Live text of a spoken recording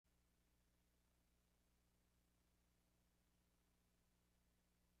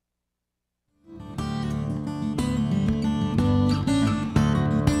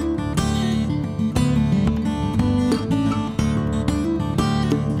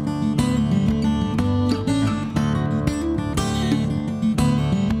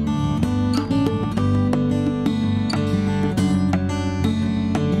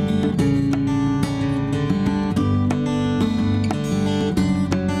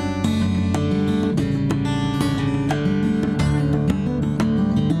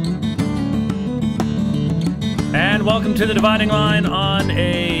welcome to the Dividing Line on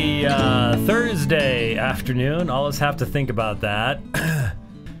a Thursday afternoon. Always have to think about that.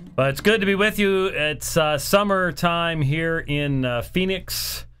 But it's good to be with you. It's summertime here in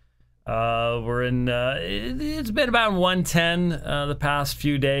Phoenix. We're in, it's been about 110 the past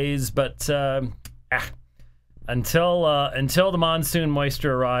few days, but until the monsoon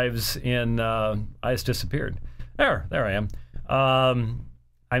moisture arrives in, ice disappeared. There I am.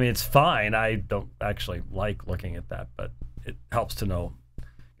 I mean, it's fine. I don't actually like looking at that, but it helps to know,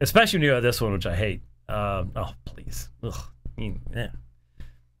 especially when you have this one, which I hate. Oh, please. Ugh. Yeah.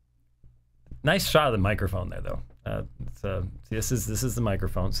 Nice shot of the microphone there, though. See, this is the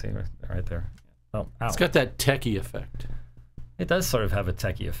microphone. See, right there. Oh, ow. It's got that techie effect. It does sort of have a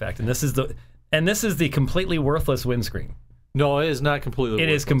techie effect, and this is the completely worthless windscreen. No, it is not completely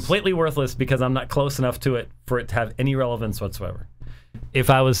worthless. It is completely worthless because I'm not close enough to it for it to have any relevance whatsoever. If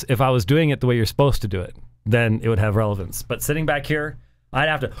I was doing it the way you're supposed to do it, then it would have relevance. But sitting back here, I'd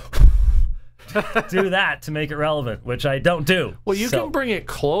have to do that to make it relevant, which I don't do. Well, you can bring it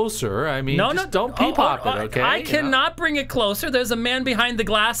closer. I mean, don't pee-pop it, okay? I cannot bring it closer. There's a man behind the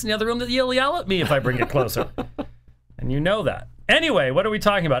glass in the other room that will yell at me if I bring it closer. And you know that. Anyway, what are we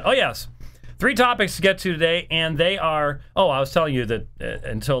talking about? Oh, yes. 3 topics to get to today, and they are, I was telling you that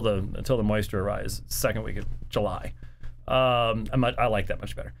until the moisture arrives, second week of July. I like that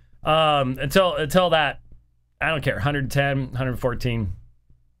much better. Until that, I don't care. 110, 114.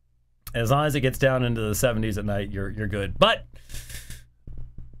 As long as it gets down into the 70s at night, you're good. But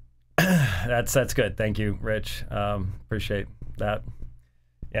that's good. Thank you, Rich. Appreciate that.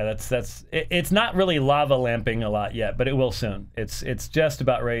 Yeah, it's not really lava lamping a lot yet, but it will soon. It's just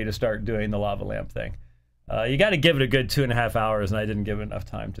about ready to start doing the lava lamp thing. You got to give it a good 2.5 hours, and I didn't give it enough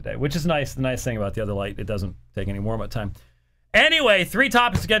time today, which is nice. The nice thing about the other light, it doesn't take any warm-up time. Anyway, 3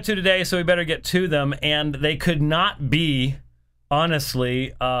 topics to get to today, so we better get to them, and they could not be,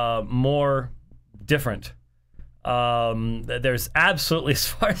 honestly, more different. There's absolutely, as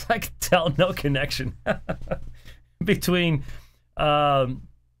far as I can tell, no connection between our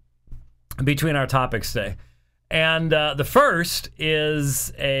topics today. And the first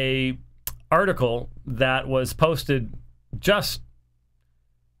is a article that was posted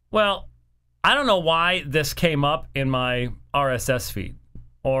I don't know why this came up in my RSS feed,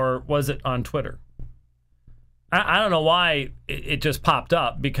 or was it on Twitter? I don't know why it just popped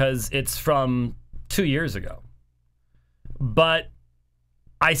up, because it's from 2 years ago. But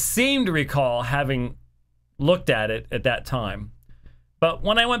I seem to recall having looked at it at that time. But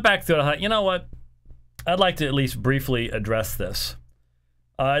when I went back through it, I thought, you know what? I'd like to at least briefly address this.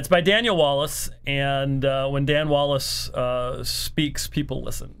 It's by Dan Wallace, and when Dan Wallace speaks, people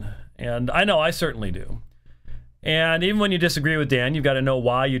listen. And I know I certainly do. And even when you disagree with Dan, you've got to know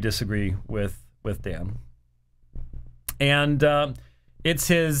why you disagree with Dan. And it's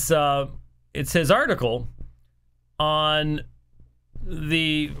his article on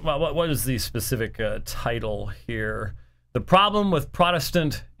the, what is the specific title here? The Problem with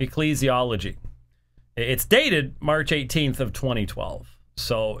Protestant Ecclesiology. It's dated March 18th of 2012.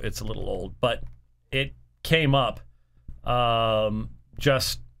 So it's a little old, but it came up,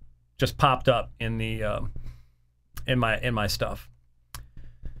 just popped up in the in my stuff.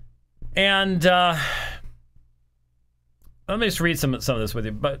 And let me just read some of this with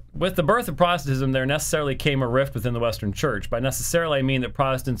you. But with the birth of Protestantism, there necessarily came a rift within the Western Church. By necessarily, I mean that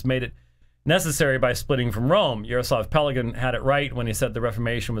Protestants made it necessary by splitting from Rome. Yaroslav Pelikan had it right when he said the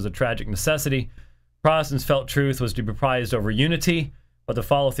Reformation was a tragic necessity. Protestants felt truth was to be prized over unity, but the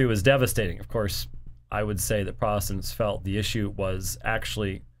follow-through was devastating. Of course, I would say that Protestants felt the issue was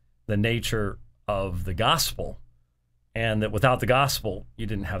actually the nature of the gospel, and that without the gospel, you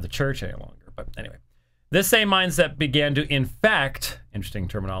didn't have the church any longer. But anyway, this same mindset began to infect, interesting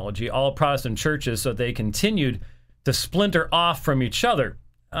terminology, all Protestant churches, so they continued to splinter off from each other.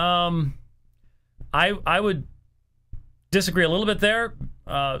 I would disagree a little bit there.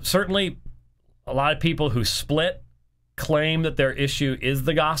 Certainly, a lot of people who split claim that their issue is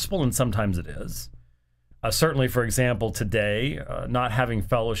the gospel, and sometimes it is. Certainly, for example, today, not having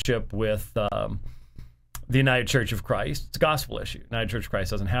fellowship with the United Church of Christ, it's a gospel issue. The United Church of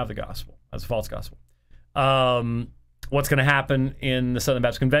Christ doesn't have the gospel. That's a false gospel. What's going to happen in the Southern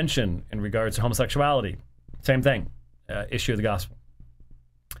Baptist Convention in regards to homosexuality? Same thing, issue of the gospel.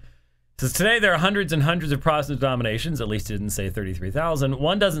 It says, today there are hundreds and hundreds of Protestant denominations, at least it didn't say 33,000.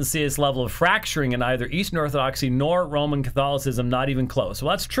 One doesn't see this level of fracturing in either Eastern Orthodoxy nor Roman Catholicism, not even close.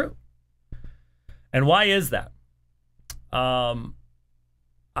 Well, that's true. And why is that? I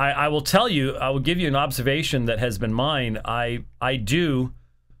will tell you, I will give you an observation that has been mine. I do,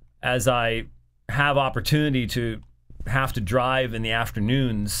 as I have opportunity to have to drive in the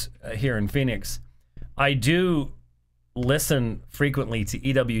afternoons here in Phoenix, I do listen frequently to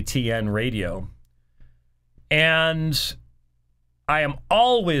EWTN radio, and I am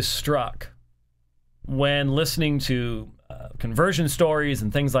always struck when listening to conversion stories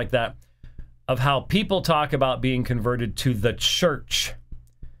and things like that of how people talk about being converted to the church.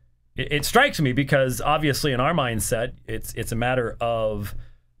 It strikes me because obviously in our mindset, it's a matter of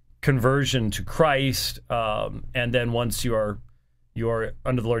conversion to Christ, and then once you are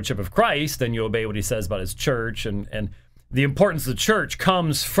under the lordship of Christ, then you obey what he says about his church, and the importance of the church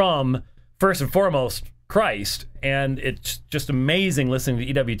comes from, first and foremost, Christ. And it's just amazing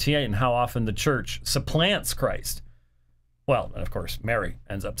listening to EWTN and how often the church supplants Christ. Well, and of course, Mary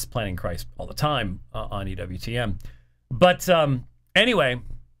ends up supplanting Christ all the time on EWTN. But anyway,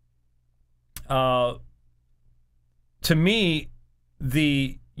 to me,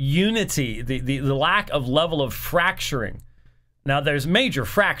 the unity, the lack of level of fracturing. Now, there's major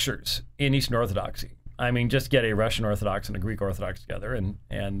fractures in Eastern Orthodoxy. I mean, just get a Russian Orthodox and a Greek Orthodox together and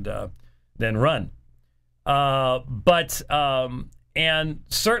then run. And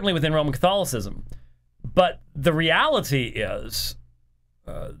certainly within Roman Catholicism. But the reality is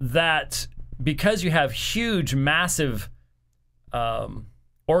that because you have huge, massive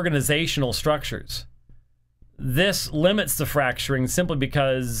organizational structures, this limits the fracturing simply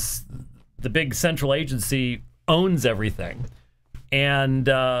because the big central agency owns everything. And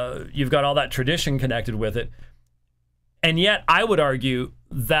you've got all that tradition connected with it. And yet, I would argue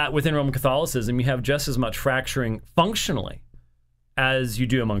that within Roman Catholicism, you have just as much fracturing functionally as you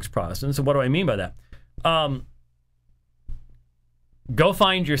do amongst Protestants. And what do I mean by that? Go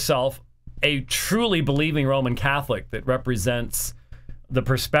find yourself a truly believing Roman Catholic that represents the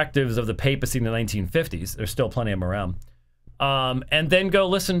perspectives of the papacy in the 1950s. There's still plenty of them around. And then go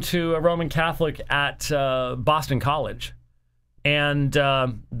listen to a Roman Catholic at Boston College. And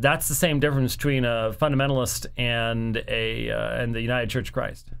that's the same difference between a fundamentalist and the United Church of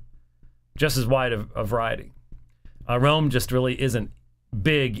Christ. Just as wide a variety. Rome just really isn't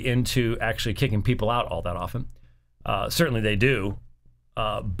big into actually kicking people out all that often. Certainly they do,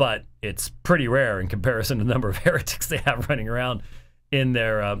 but it's pretty rare in comparison to the number of heretics they have running around in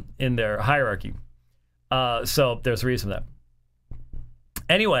their hierarchy. So there's a reason for that.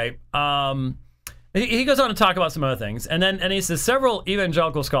 Anyway, he goes on to talk about some other things, and he says several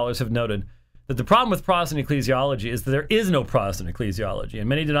evangelical scholars have noted that the problem with Protestant ecclesiology is that there is no Protestant ecclesiology. In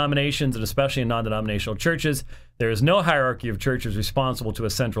many denominations, and especially in non-denominational churches, there is no hierarchy of churches responsible to a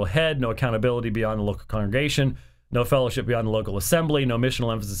central head, no accountability beyond the local congregation, no fellowship beyond the local assembly, no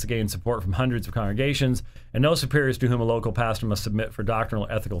missional emphasis to gain support from hundreds of congregations, and no superiors to whom a local pastor must submit for doctrinal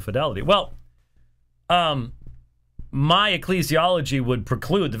ethical fidelity. Well, my ecclesiology would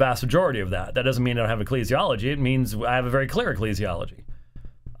preclude the vast majority of that. That doesn't mean I don't have ecclesiology. It means I have a very clear ecclesiology.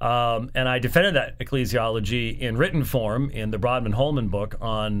 And I defended that ecclesiology in written form in the Brodmann-Holman book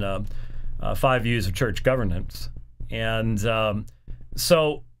on 5 Views of Church Governance. And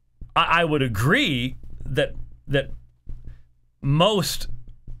so I would agree that most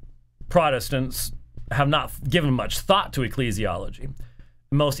Protestants have not given much thought to ecclesiology.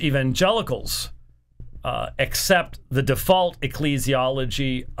 Most evangelicals accept the default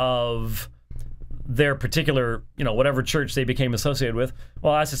ecclesiology of their particular, whatever church they became associated with.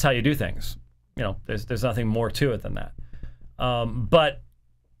 Well, that's just how you do things. There's nothing more to it than that. But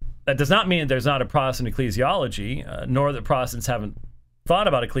that does not mean that there's not a Protestant ecclesiology, nor that Protestants haven't thought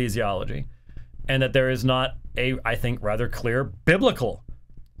about ecclesiology, and that there is not a, I think, rather clear biblical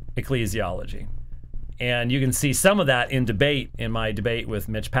ecclesiology. And you can see some of that in debate, in my debate with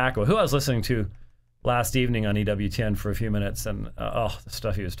Mitch Pacwa, who I was listening to last evening on EWTN for a few minutes, and the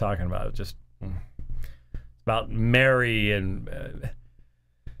stuff he was talking about, just about Mary and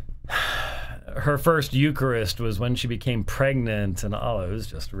her first Eucharist was when she became pregnant, and it was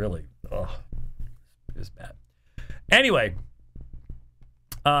just really, it was bad. Anyway,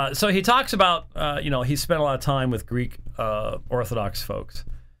 so he talks about, he spent a lot of time with Greek Orthodox folks,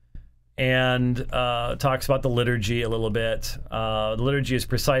 and talks about the liturgy a little bit. The liturgy is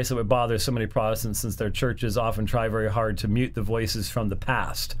precisely what bothers so many Protestants, since their churches often try very hard to mute the voices from the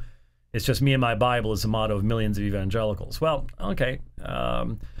past. It's just me and my Bible is the motto of millions of evangelicals. Well, okay.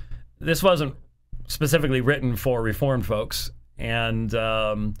 This wasn't specifically written for Reformed folks, and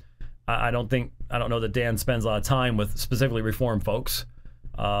I don't know that Dan spends a lot of time with specifically Reformed folks.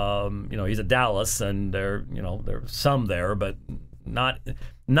 He's at Dallas, and there's some there, but not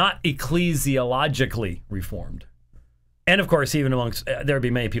ecclesiologically Reformed. And of course, even amongst, there would be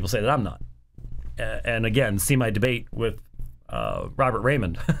many people say that I'm not. And again, see my debate with Robert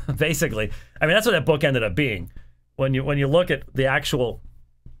Raymond, basically. I mean, that's what that book ended up being, when you look at the actual,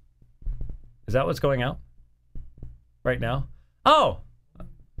 is that what's going out right now? Oh,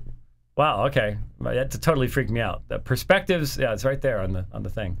 wow. Okay, that totally freaked me out. The perspectives, yeah, it's right there on the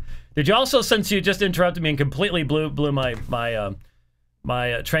thing. Did you also, since you just interrupted me and completely blew my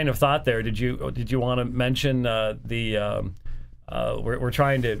train of thought there, did you want to mention we're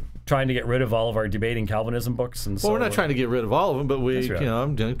trying to get rid of all of our debating Calvinism books, and so well, we're not trying to get rid of all of them, but we, right.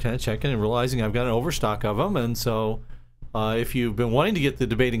 I'm kind of checking and realizing I've got an overstock of them, and so if you've been wanting to get the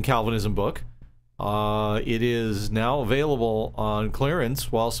debating Calvinism book, it is now available on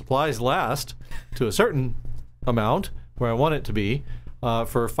clearance while supplies last to a certain amount where I want it to be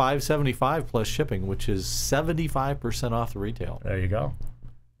for $5.75 plus shipping, which is 75% off the retail. There you go.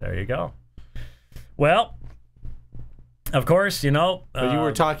 There you go. Well, of course, you know. But you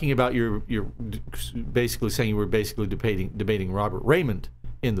were talking about you're basically saying you were basically debating Robert Raymond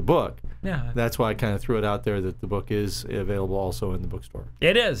in the book. Yeah. That's why I kind of threw it out there that the book is available also in the bookstore.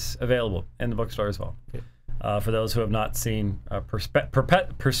 It is available in the bookstore as well. Okay. For those who have not seen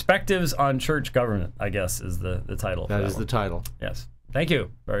Perspectives on Church Government, I guess is the title. That is the title. Yes. Thank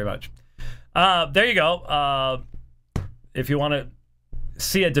you very much. There you go. If you want to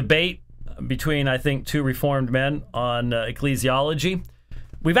see a debate between, I think, two Reformed men on ecclesiology,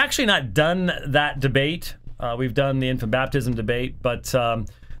 we've actually not done that debate. We've done the infant baptism debate, but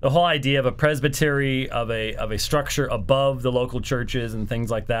the whole idea of a presbytery, of a structure above the local churches and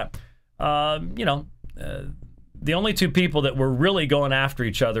things like that, you know, the only two people that were really going after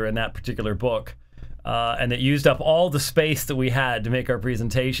each other in that particular book, and that used up all the space that we had to make our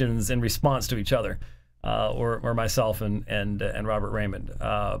presentations in response to each other, were myself and Robert Raymond.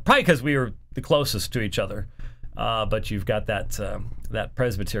 Probably because we were the closest to each other, but you've got that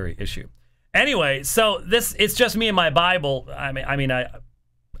presbytery issue. Anyway, so it's just me and my Bible. I mean,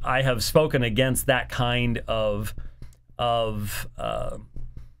 I have spoken against that kind of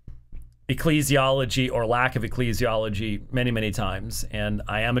ecclesiology or lack of ecclesiology many times, and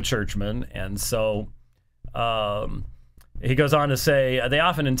I am a churchman, and so he goes on to say they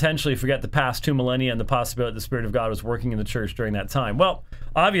often intentionally forget the past 2 millennia and the possibility the Spirit of God was working in the church during that time. Well,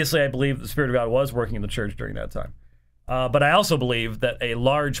 obviously, I believe the Spirit of God was working in the church during that time. But I also believe that a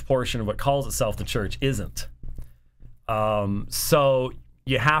large portion of what calls itself the church isn't. So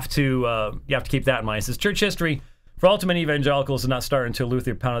you have to keep that in mind. It says church history for ultimate evangelicals did not start until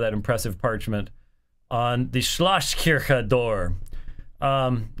Luther pounded that impressive parchment on the Schlosskirche door.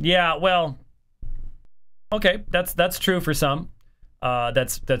 Yeah, well, okay, that's true for some.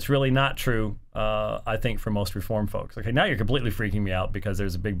 That's really not true, I think, for most Reformed folks. Okay, now you're completely freaking me out because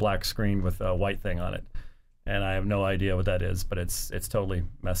there's a big black screen with a white thing on it. And I have no idea what that is, but it's totally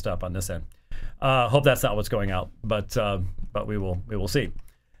messed up on this end. Hope that's not what's going out, but we will see.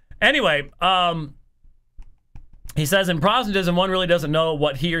 Anyway, he says in Protestantism, one really doesn't know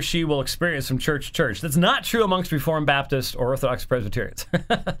what he or she will experience from church to church. That's not true amongst Reformed Baptists or Orthodox Presbyterians.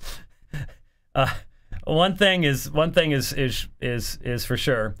 One thing is for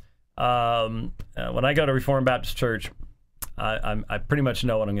sure. When I go to Reformed Baptist Church, I pretty much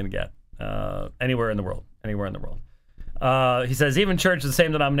know what I'm going to get anywhere in the world. He says even churches of the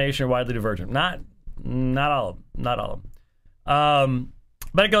same denomination are widely divergent. Not all of them.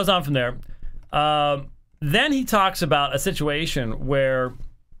 But it goes on from there. Then he talks about a situation where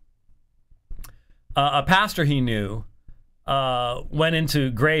a pastor he knew went into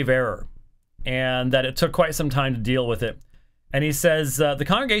grave error, and that it took quite some time to deal with it. And he says the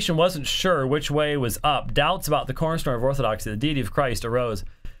congregation wasn't sure which way was up. Doubts about the cornerstone of orthodoxy, the deity of Christ, arose.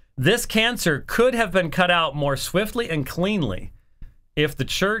 This cancer could have been cut out more swiftly and cleanly if the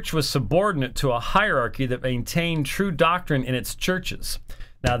church was subordinate to a hierarchy that maintained true doctrine in its churches.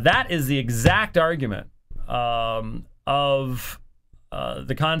 Now, that is the exact argument of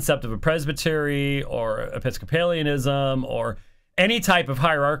the concept of a presbytery or Episcopalianism or any type of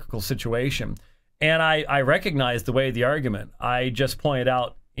hierarchical situation. And I recognize the way of the argument. I just pointed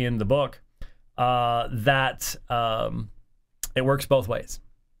out in the book that it works both ways.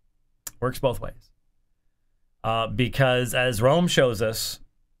 Because as Rome shows us,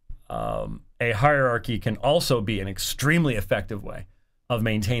 a hierarchy can also be an extremely effective way of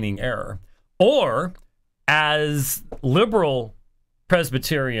maintaining error. Or as liberal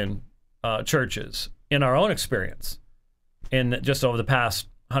Presbyterian churches, in our own experience, in just over the past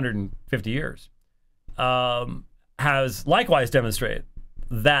 150 years, has likewise demonstrated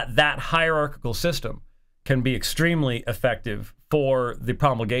that hierarchical system can be extremely effective for the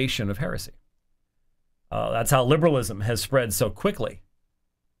promulgation of heresy. That's how liberalism has spread so quickly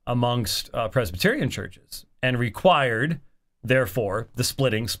amongst Presbyterian churches and required, therefore, the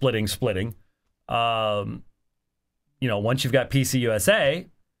splitting once you've got PCUSA,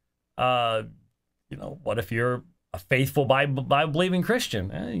 what if you're a faithful Bible-believing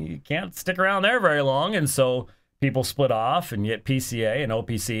Christian? You can't stick around there very long, and so people split off, and you get PCA and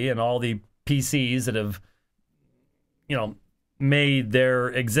OPC and all the PCs that have, made their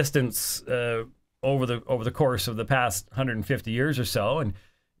existence over the course of the past 150 years or so, and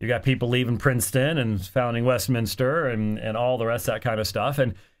you got people leaving Princeton and founding Westminster and all the rest of that kind of stuff,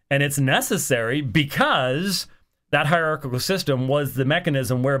 and it's necessary because that hierarchical system was the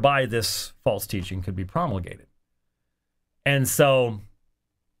mechanism whereby this false teaching could be promulgated. And so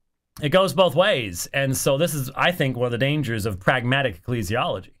it goes both ways. And so this is, I think, one of the dangers of pragmatic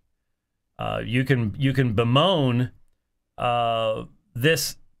ecclesiology. You can bemoan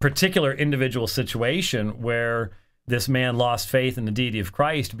this particular individual situation where this man lost faith in the deity of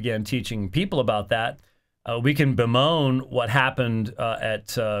Christ, began teaching people about that. We can bemoan what happened at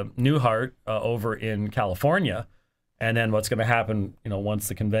Newhart over in California, and then what's going to happen, once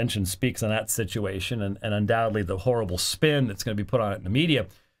the convention speaks on that situation, and undoubtedly the horrible spin that's going to be put on it in the media.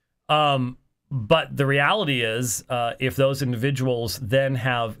 But the reality is, if those individuals then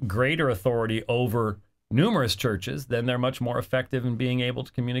have greater authority over numerous churches, then they're much more effective in being able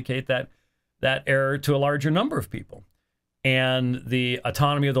to communicate that error to a larger number of people. And the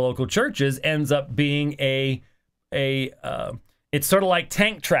autonomy of the local churches ends up being it's sort of like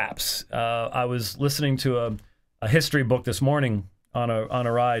tank traps. I was listening to a history book this morning on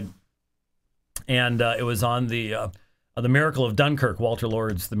a ride, and it was on the Miracle of Dunkirk, Walter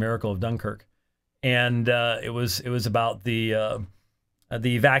Lord's The Miracle of Dunkirk, and it was about the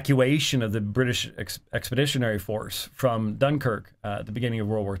evacuation of the British Expeditionary Force from Dunkirk at the beginning of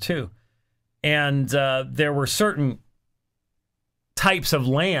World War II, and there were certain types of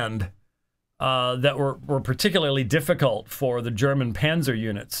land that were particularly difficult for the German panzer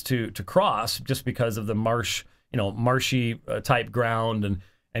units to cross, just because of the marshy type ground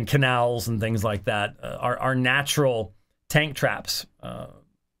and canals and things like that. Our natural tank traps,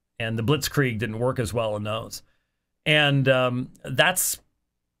 and the Blitzkrieg didn't work as well in those. And that's,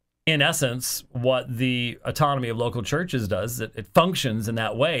 in essence, what the autonomy of local churches does. It functions in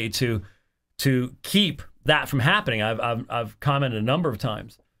that way to keep that from happening. I've commented a number of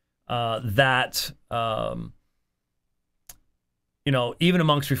times that even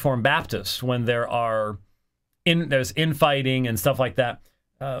amongst Reformed Baptists, when there's infighting and stuff like that,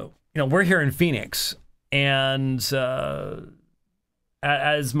 we're here in Phoenix, and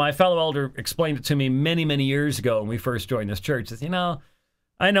as my fellow elder explained it to me many years ago when we first joined this church, says,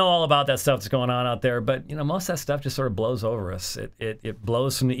 I know all about that stuff that's going on out there, but most of that stuff just sort of blows over us. It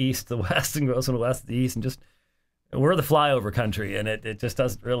blows from the east to the west and goes from the west to the east, and just we're the flyover country, and it just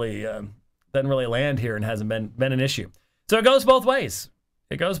doesn't really land here and hasn't been an issue. So it goes both ways.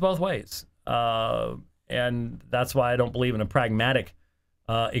 It goes both ways, and that's why I don't believe in a pragmatic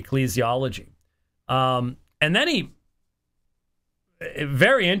ecclesiology. And then he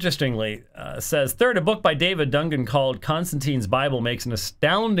very interestingly says, third, a book by David Duncan called Constantine's Bible makes an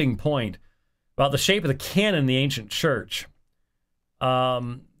astounding point about the shape of the canon in the ancient church.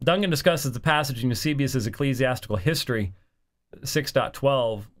 Duncan discusses the passage in Eusebius's Ecclesiastical History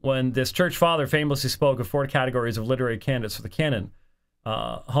 6.12, when this church father famously spoke of 4 categories of literary candidates for the canon: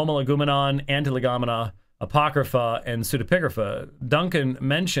 homologumenon, antilegomena, apocrypha, and pseudepigrapha. Duncan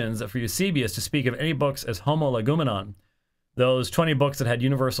mentions that for Eusebius to speak of any books as homologumenon, those 20 books that had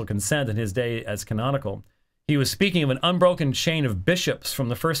universal consent in his day as canonical, he was speaking of an unbroken chain of bishops from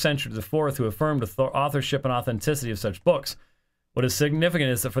the 1st century to the 4th who affirmed the authorship and authenticity of such books. What is significant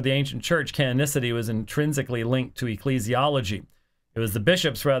is that for the ancient church, canonicity was intrinsically linked to ecclesiology. It was the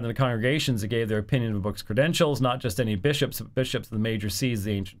bishops rather than the congregations that gave their opinion of a book's credentials, not just any bishops, but bishops of the major sees of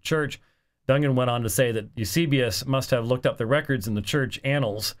the ancient church. Duncan went on to say that Eusebius must have looked up the records in the church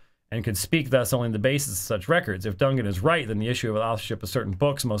annals and could speak thus only on the basis of such records. If Duncan is right, then the issue of authorship of certain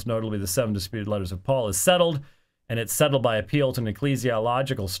books, most notably the 7 disputed letters of Paul, is settled, and it's settled by appeal to an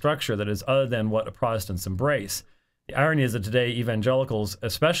ecclesiological structure that is other than what Protestants embrace. The irony is that today evangelicals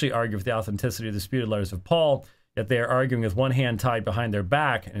especially argue with the authenticity of the disputed letters of Paul, yet they are arguing with one hand tied behind their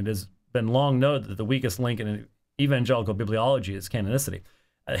back, and it has been long noted that the weakest link in evangelical bibliology is canonicity.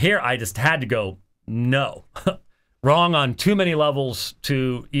 Here I just had to go, no. Wrong on too many levels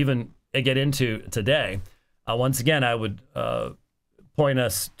to even get into today. Once again, I would point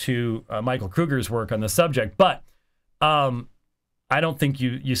us to Michael Kruger's work on the subject, but I don't think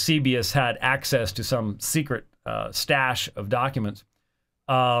Eusebius had access to some secret stash of documents.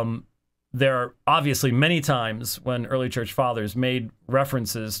 There are obviously many times when early church fathers made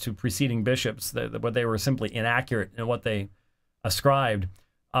references to preceding bishops that they were simply inaccurate in what they ascribed.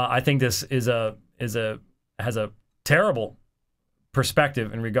 I think this has a terrible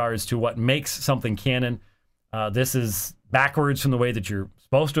perspective in regards to what makes something canon. This is backwards from the way that you're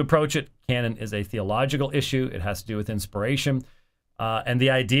supposed to approach it. Canon is a theological issue. It has to do with inspiration. And the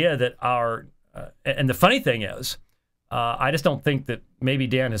idea that and the funny thing is, I just don't think that maybe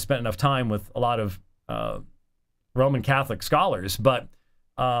Dan has spent enough time with a lot of Roman Catholic scholars, but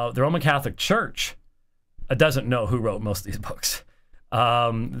the Roman Catholic Church doesn't know who wrote most of these books.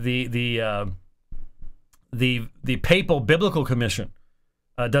 The Papal Biblical Commission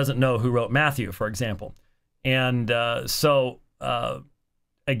doesn't know who wrote Matthew, for example. And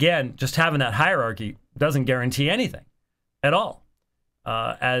again, just having that hierarchy doesn't guarantee anything at all,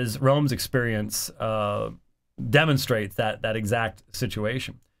 as Rome's experience demonstrates that exact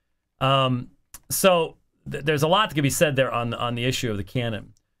situation. There's a lot that can be said there on the issue of the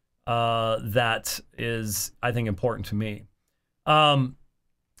canon that is, I think, important to me.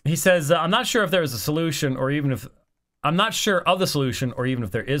 He says, I'm not sure if there is a solution, or even if I'm not sure of the solution, or even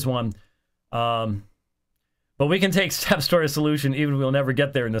if there is one. But we can take steps toward a solution, even if we'll never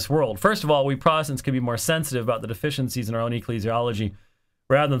get there in this world. First of all, we Protestants can be more sensitive about the deficiencies in our own ecclesiology,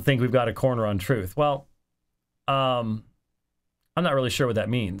 rather than think we've got a corner on truth. Well, I'm not really sure what that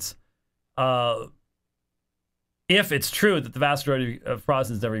means. If it's true that the vast majority of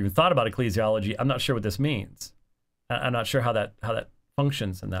Protestants never even thought about ecclesiology, I'm not sure what this means. I'm not sure how that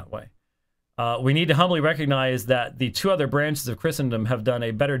functions in that way. We need to humbly recognize that the two other branches of Christendom have done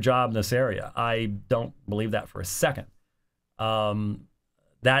a better job in this area. I don't believe that for a second.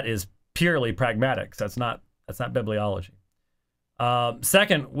 That is purely pragmatics. That's not bibliology.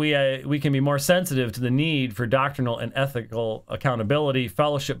 Second, we can be more sensitive to the need for doctrinal and ethical accountability,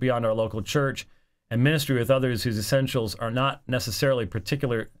 fellowship beyond our local church, and ministry with others whose essentials are not necessarily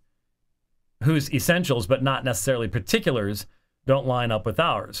whose essentials but not necessarily particulars don't line up with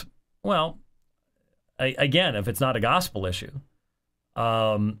ours. Well, again, if it's not a gospel issue,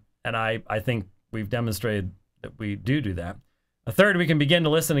 and I think we've demonstrated that we do that. Third, we can begin to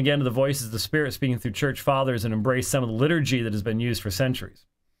listen again to the voices of the Spirit speaking through church fathers and embrace some of the liturgy that has been used for centuries.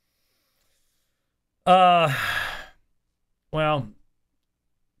 Well,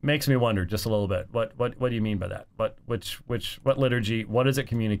 makes me wonder just a little bit. What do you mean by that? What liturgy? What is it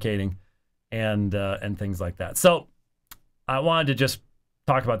communicating? And things like that. So I wanted to just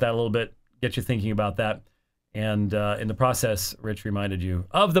talk about that a little bit, get you thinking about that, and in the process, Rich reminded you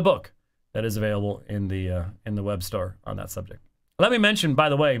of the book that is available in the web store on that subject. Let me mention, by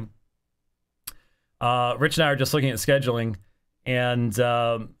the way, Rich and I are just looking at scheduling, and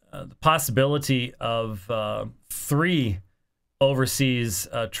the possibility of 3 overseas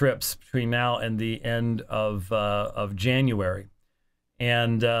trips between now and the end of January.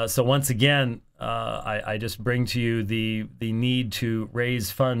 And so once again, I just bring to you the need to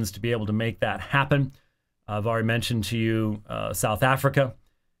raise funds to be able to make that happen. I've already mentioned to you South Africa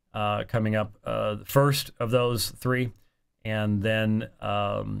coming up, the first of those 3, and then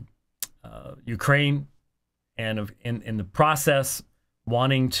Ukraine, and in the process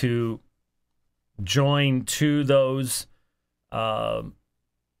wanting to join to those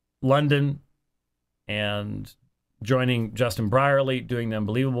London, and joining Justin Brierley, doing the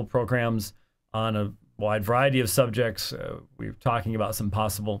Unbelievable programs on a wide variety of subjects. We're talking about some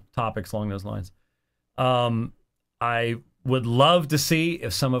possible topics along those lines. I would love to see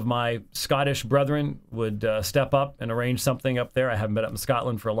if some of my Scottish brethren would step up and arrange something up there. I haven't been up in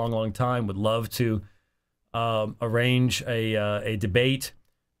Scotland for a long, long time. Would love to arrange a debate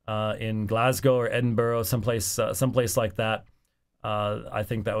in Glasgow or Edinburgh, someplace like that. I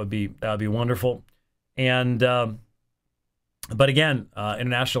think that would be wonderful. And but again,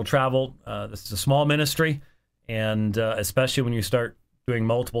 international travel. This is a small ministry, and especially when you start doing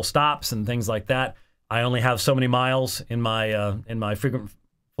multiple stops and things like that. I only have so many miles in my frequent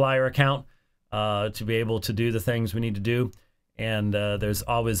flyer account to be able to do the things we need to do, and there's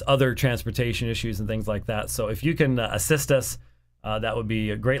always other transportation issues and things like that. So if you can assist us, that would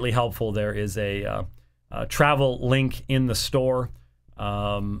be greatly helpful. There is a travel link in the store.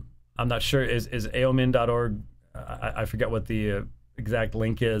 I'm not sure, is aomin.org. I forget what the exact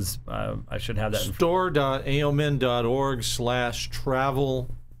link is. I should have that.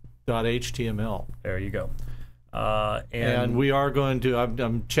 Store.aomin.org/travel.html. There you go. And we are going to,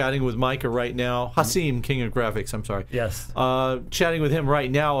 I'm chatting with Micah right now, Hasim, King of Graphics, I'm sorry. Yes. Chatting with him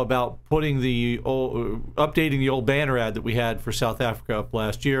right now about putting updating the old banner ad that we had for South Africa up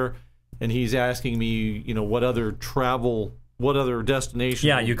last year. And he's asking me, what other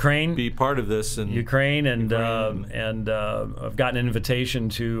destination Ukraine, be part of this. And Ukraine, and I've gotten an invitation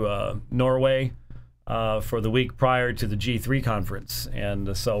to Norway for the week prior to the G3 conference.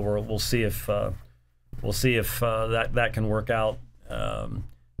 And so we'll see if we'll see if that can work out.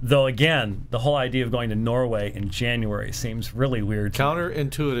 Though again, the whole idea of going to Norway in January seems really weird.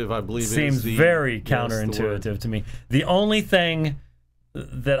 Counterintuitive, I believe. Seems very counterintuitive to me. The only thing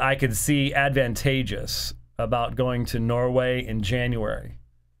that I could see advantageous about going to Norway in January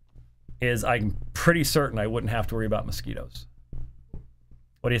is I'm pretty certain I wouldn't have to worry about mosquitoes.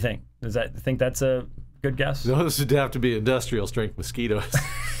 What do you think? Think that's a good guess? Those would have to be industrial strength mosquitoes.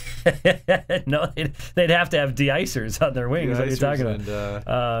 No, they'd have to have de-icers on their wings. What are you talking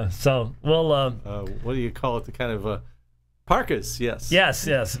about? So we'll. What do you call it? The kind of parkas? Yes.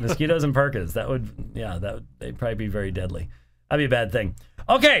 Yes. Mosquitoes and parkas. They'd probably be very deadly. That'd be a bad thing.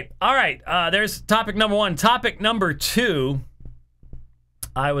 Okay. All right. There's topic number 1. Topic number 2.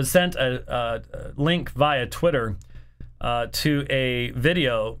 I was sent a link via Twitter to a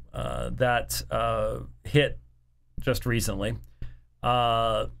video that hit just recently.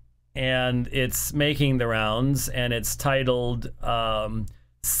 And it's making the rounds, and it's titled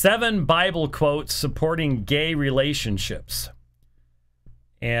 7 Bible Quotes Supporting Gay Relationships,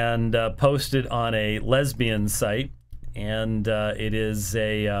 and posted on a lesbian site. And it is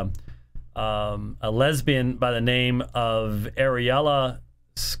a lesbian by the name of Ariella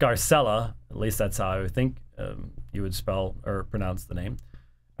Scarcella, at least that's how I would think you would spell or pronounce the name,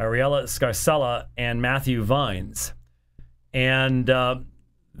 Ariella Scarcella, and Matthew Vines. And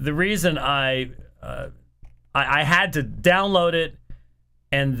the reason I had to download it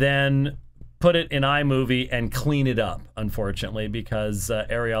and then put it in iMovie and clean it up, unfortunately, because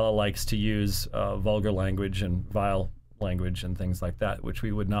Ariella likes to use vulgar language and vile language and things like that, which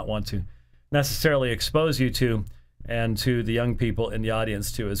we would not want to necessarily expose you to, and to the young people in the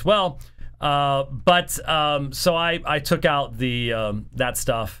audience too as well. So I took out the that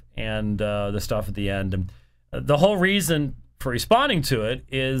stuff and the stuff at the end. And the whole reason for responding to it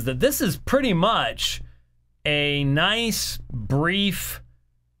is that this is pretty much a nice, brief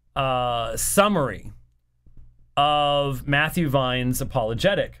summary of Matthew Vine's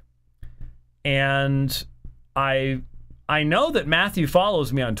apologetic. And I know that Matthew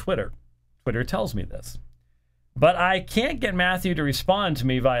follows me on Twitter. Twitter tells me this. But I can't get Matthew to respond to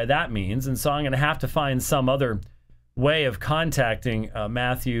me via that means, and so I'm going to have to find some other way of contacting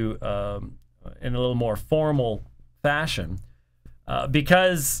Matthew in a little more formal fashion.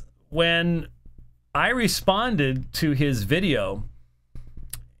 Because when I responded to his video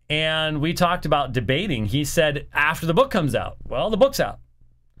and we talked about debating, he said, after the book comes out. Well, the book's out.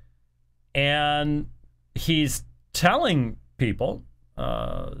 And he's telling people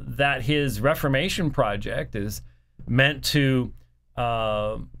that his Reformation project is meant to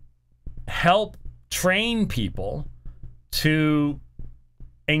help train people to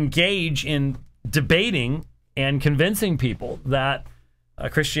engage in debating and convincing people that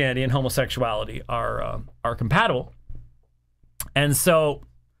Christianity and homosexuality are compatible. And so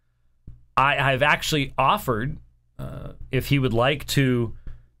I've actually offered if he would like to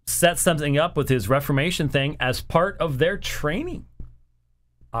set something up with his Reformation thing as part of their training.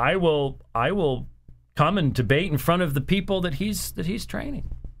 I will come and debate in front of the people that he's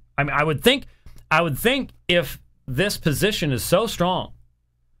training. I mean, I would think if this position is so strong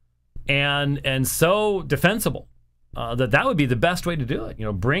and so defensible, that would be the best way to do it. You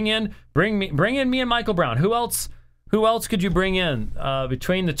know, bring in me and Michael Brown. Who else could you bring in?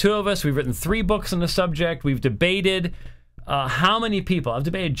 Between the two of us, we've written 3 books on the subject. We've debated how many people? I've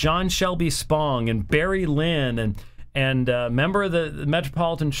debated John Shelby Spong and Barry Lynn and member of the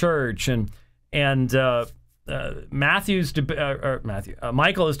Metropolitan Church, and Michael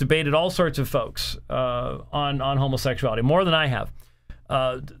has debated all sorts of folks on homosexuality, more than I have.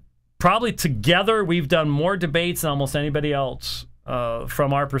 Probably together we've done more debates than almost anybody else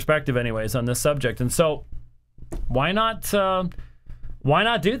from our perspective, anyways, on this subject. And so why not do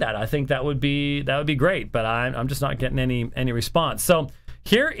that? I think that would be great, but I'm just not getting any response. So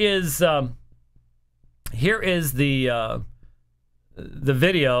here is the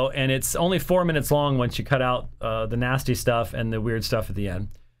video, and it's only 4 minutes long once you cut out the nasty stuff and the weird stuff at the end.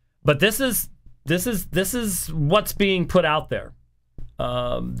 But this is what's being put out there.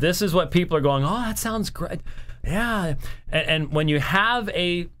 This is what people are going, oh, that sounds great. Yeah. And when you have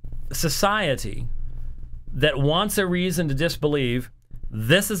a society that wants a reason to disbelieve,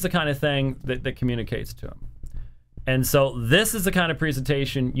 this is the kind of thing that communicates to them. And so this is the kind of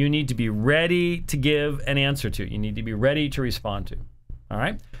presentation you need to be ready to give an answer to. You need to be ready to respond to. All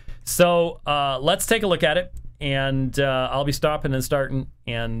right? So let's take a look at it, and I'll be stopping and starting,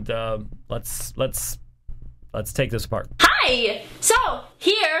 and let's take this apart. Hi! So,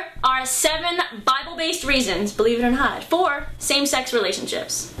 here are 7 Bible-based reasons, believe it or not, for same-sex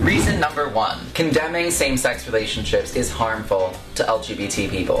relationships. Reason number 1. Condemning same-sex relationships is harmful to LGBT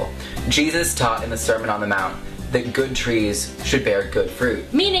people. Jesus taught in the Sermon on the Mount that good trees should bear good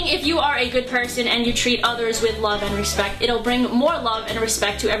fruit. Meaning, if you are a good person and you treat others with love and respect, it'll bring more love and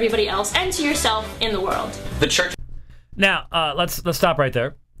respect to everybody else and to yourself in the world. The church... Now, let's stop right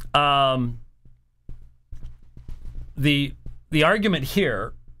there. The argument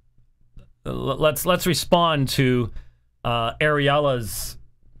here, let's respond to Ariela's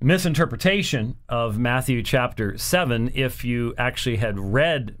misinterpretation of Matthew chapter 7. If you actually had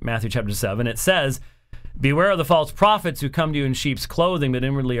read Matthew chapter 7, it says, "Beware of the false prophets who come to you in sheep's clothing, but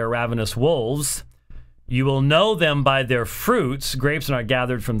inwardly are ravenous wolves. You will know them by their fruits. Grapes are not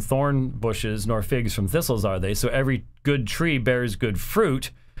gathered from thorn bushes, nor figs from thistles are they. So every good tree bears good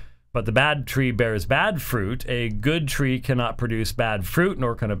fruit, but the bad tree bears bad fruit. A good tree cannot produce bad fruit,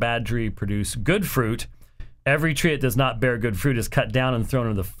 nor can a bad tree produce good fruit. Every tree that does not bear good fruit is cut down and thrown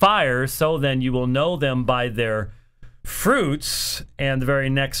into the fire. So then you will know them by their fruits." And the very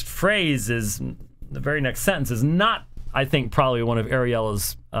next phrase is, the very next sentence is not, I think, probably one of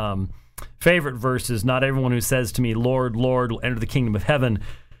Ariela's favorite verses. "Not everyone who says to me, 'Lord, Lord,' will enter the kingdom of heaven,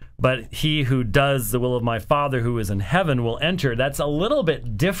 but he who does the will of my Father who is in heaven will enter." That's a little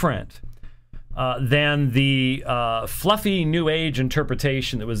bit different than the fluffy New Age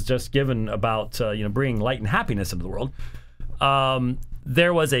interpretation that was just given about bringing light and happiness into the world.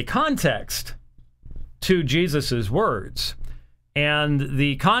 There was a context to Jesus's words, and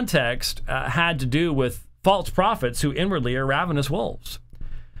the context had to do with false prophets who inwardly are ravenous wolves.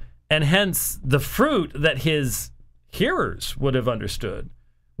 And hence, the fruit that his hearers would have understood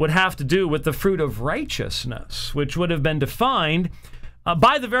would have to do with the fruit of righteousness, which would have been defined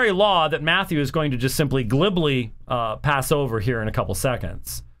by the very law that Matthew is going to just simply glibly pass over here in a couple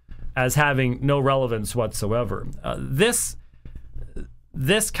seconds as having no relevance whatsoever. This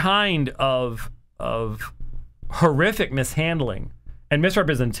kind of horrific mishandling and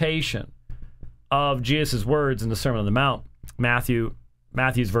misrepresentation of Jesus' words in the Sermon on the Mount,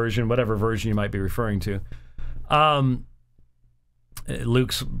 Matthew's version, whatever version you might be referring to,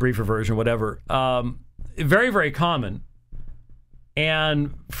 Luke's briefer version, whatever, very, very common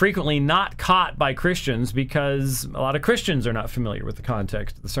and frequently not caught by Christians because a lot of Christians are not familiar with the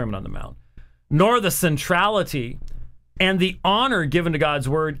context of the Sermon on the Mount, nor the centrality and the honor given to God's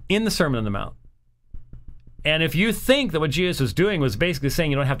word in the Sermon on the Mount. And if you think that what Jesus was doing was basically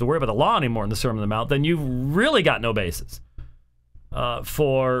saying you don't have to worry about the law anymore in the Sermon on the Mount, then you've really got no basis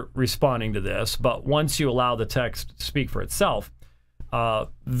for responding to this. But once you allow the text to speak for itself,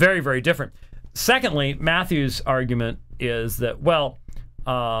 very, very different. Secondly, Matthew's argument is that, well,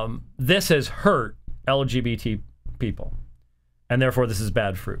 this has hurt LGBT people, and therefore this is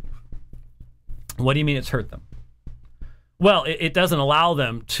bad fruit. What do you mean it's hurt them? Well, it doesn't allow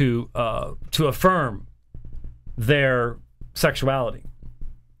them to affirm their sexuality.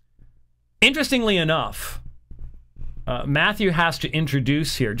 Interestingly enough, Matthew has to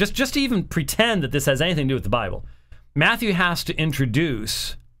introduce here, just to even pretend that this has anything to do with the Bible, Matthew has to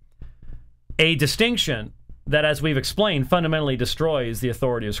introduce a distinction that, as we've explained, fundamentally destroys the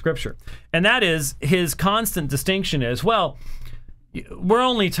authority of Scripture. And that is, his constant distinction is, well, we're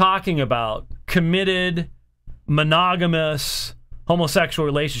only talking about committed, monogamous, homosexual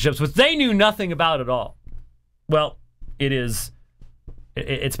relationships, which they knew nothing about at all. Well, it's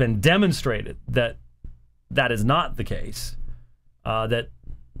been demonstrated that that is not the case, that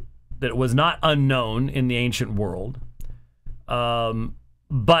it was not unknown in the ancient world.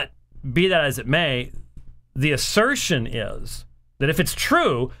 But be that as it may, the assertion is that if it's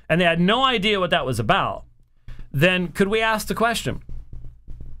true and they had no idea what that was about, then could we ask the question,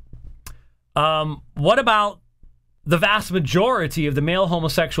 what about the vast majority of the male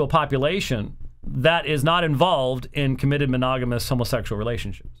homosexual population that is not involved in committed monogamous homosexual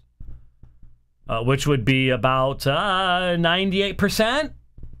relationships? Which would be about 98%.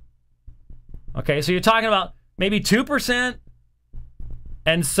 Okay, so you're talking about maybe 2%.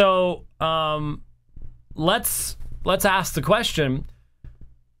 And so let's ask the question,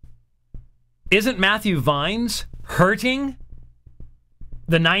 isn't Matthew Vines hurting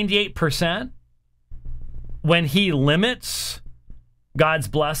the 98% when he limits God's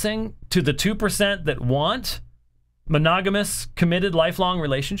blessing to the 2% that want monogamous, committed, lifelong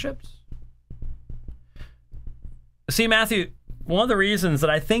relationships? See, Matthew, one of the reasons that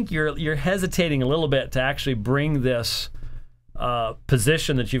I think you're hesitating a little bit to actually bring this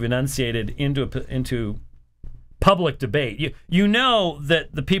position that you've enunciated into public debate, you know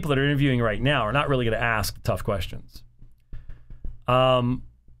that the people that are interviewing right now are not really going to ask tough questions.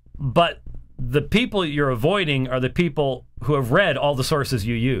 But the people you're avoiding are the people who have read all the sources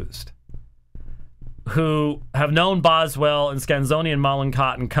you used, who have known Boswell and Scanzoni and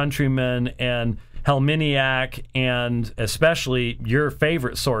Mollenkott and Countryman and Helminiak and especially your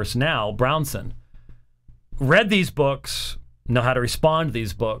favorite source now, Brownson. Read these books, know how to respond to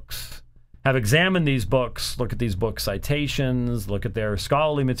these books, have examined these books, look at these book citations, look at their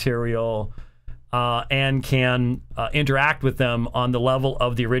scholarly material, and can interact with them on the level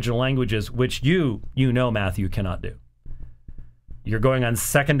of the original languages, which you know, Matthew, cannot do. You're going on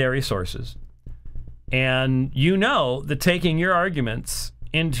secondary sources. And you know that taking your arguments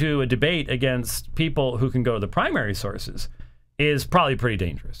into a debate against people who can go to the primary sources is probably pretty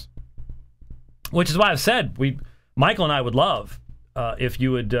dangerous. Which is why I've said Michael and I would love if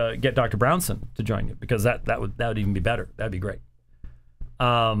you would get Dr. Brownson to join you, because that would even be better. That'd be great.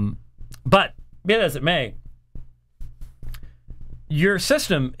 But be it as it may, your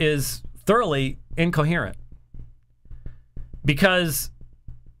system is thoroughly incoherent because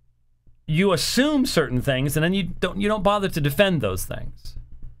you assume certain things and then you don't bother to defend those things.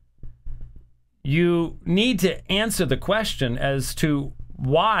 You need to answer the question as to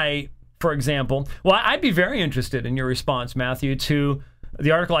why, for example, well, I'd be very interested in your response, Matthew, to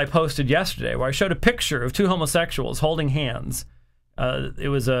the article I posted yesterday where I showed a picture of two homosexuals holding hands. I think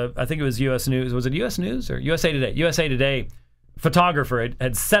it was U.S. News. Was it U.S. News or USA Today? USA Today photographer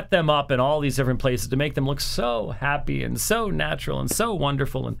had set them up in all these different places to make them look so happy and so natural and so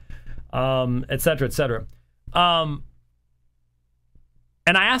wonderful and et cetera, et cetera. And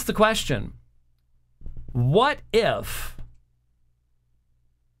I asked the question, what if,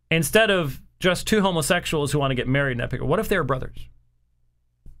 instead of just two homosexuals who want to get married in that picture, what if they were brothers?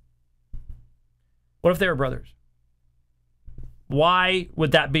 What if they were brothers? Why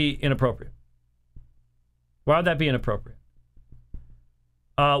would that be inappropriate? Why would that be inappropriate?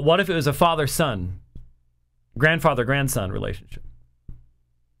 What if it was a father-son, grandfather-grandson relationship?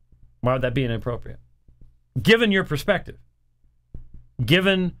 Why would that be inappropriate? Given your perspective,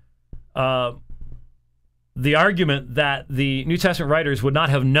 given the argument that the New Testament writers would not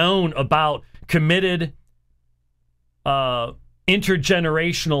have known about committed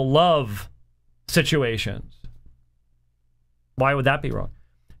intergenerational love situations, why would that be wrong?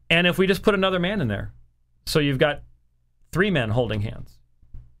 And if we just put another man in there, so you've got three men holding hands,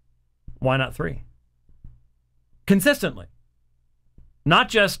 why not three? Consistently. Not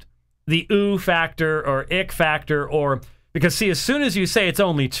just the ooh factor or ick factor, or because, see, as soon as you say it's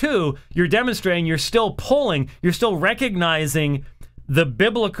only two, you're demonstrating you're still pulling, you're still recognizing the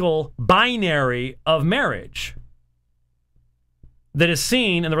biblical binary of marriage that is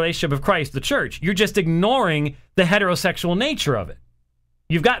seen in the relationship of Christ, the church. You're just ignoring the heterosexual nature of it.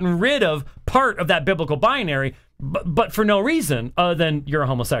 You've gotten rid of part of that biblical binary, but for no reason other than you're a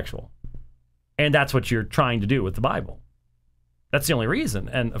homosexual. And that's what you're trying to do with the Bible. That's the only reason.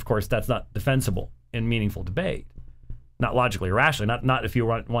 And, of course, that's not defensible in meaningful debate. Not logically or rationally. Not if you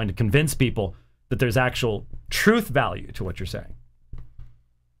want to convince people that there's actual truth value to what you're saying.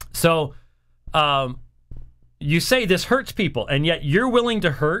 So, you say this hurts people, and yet you're willing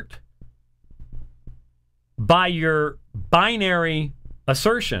to hurt by your binary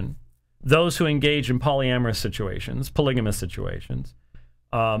assertion those who engage in polyamorous situations, polygamous situations,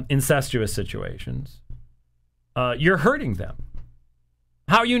 incestuous situations. You're hurting them.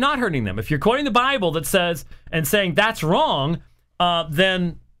 How are you not hurting them? If you're quoting the Bible that says and saying that's wrong,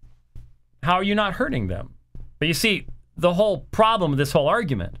 then how are you not hurting them? But you see, the whole problem with this whole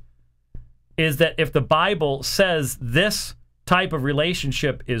argument is that if the Bible says this type of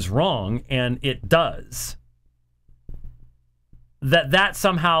relationship is wrong, and it does, that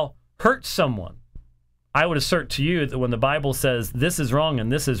somehow hurts someone. I would assert to you that when the Bible says this is wrong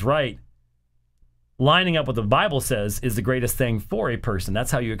and this is right, lining up what the Bible says is the greatest thing for a person.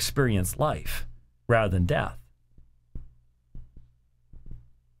 That's how you experience life rather than death.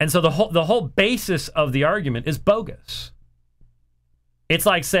 And so the whole basis of the argument is bogus. It's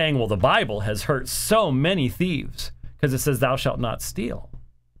like saying, well, the Bible has hurt so many thieves because it says thou shalt not steal.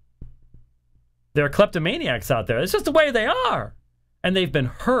 There are kleptomaniacs out there. It's just the way they are. And they've been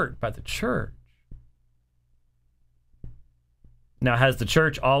hurt by the church. Now, has the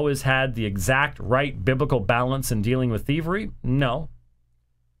church always had the exact right biblical balance in dealing with thievery? No.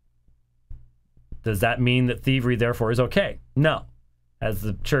 Does that mean that thievery, therefore, is okay? No. Has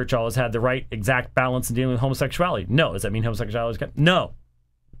the church always had the right exact balance in dealing with homosexuality? No. Does that mean homosexuality is okay? No.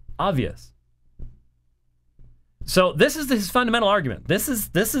 Obvious. So this is his fundamental argument. This is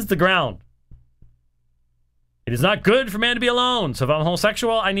the ground. It is not good for man to be alone. So if I'm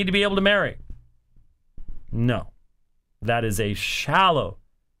homosexual, I need to be able to marry. No. That is a shallow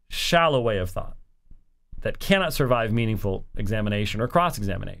shallow way of thought that cannot survive meaningful examination or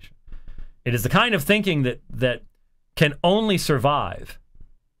cross-examination. It is the kind of thinking that can only survive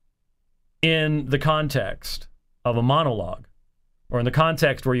in the context of a monologue, or in the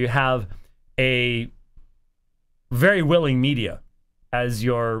context where you have a very willing media as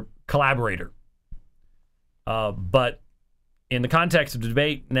your collaborator. But in the context of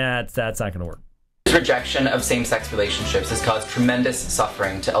debate, that's not going to work. Rejection of same-sex relationships has caused tremendous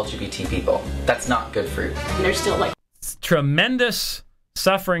suffering to LGBT people. That's not good fruit. And they're still like... Tremendous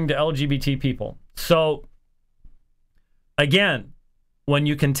suffering to LGBT people. So, again, when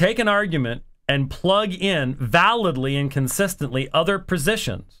you can take an argument and plug in validly and consistently other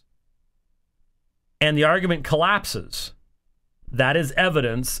positions, and the argument collapses, that is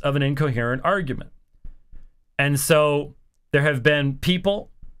evidence of an incoherent argument. And so there have been people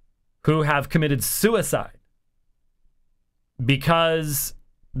who have committed suicide because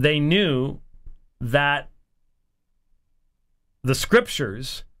they knew that the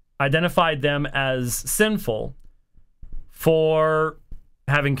scriptures identified them as sinful for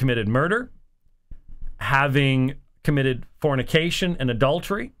having committed murder, having committed fornication and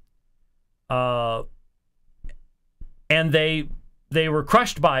adultery, and they were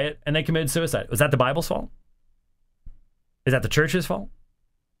crushed by it and they committed suicide. Was that the Bible's fault? Is that the church's fault?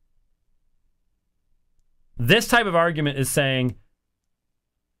 This type of argument is saying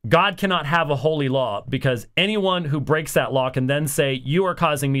God cannot have a holy law because anyone who breaks that law can then say, you are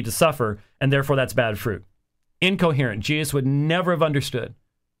causing me to suffer, and therefore that's bad fruit. Incoherent. Jesus would never have understood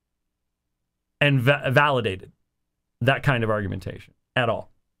and validated that kind of argumentation at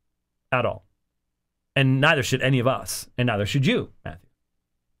all. At all. And neither should any of us, and neither should you, Matthew.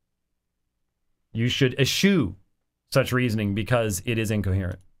 You should eschew such reasoning because it is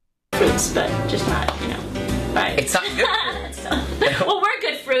incoherent. Fruits, but just not, you know. Right. It's not good. Well, we're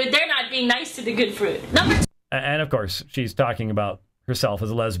good fruit. They're not being nice to the good fruit. And of course, she's talking about herself as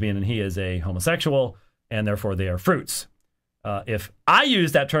a lesbian and he is a homosexual, and therefore they are fruits. If I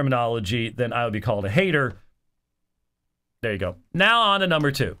use that terminology, then I would be called a hater. There you go. Now on to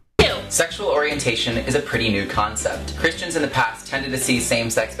number 2. Sexual orientation is a pretty new concept. Christians in the past tended to see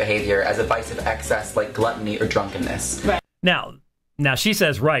same-sex behavior as a vice of excess like gluttony or drunkenness. Right. Now she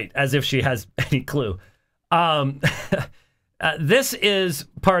says right, as if she has any clue. This is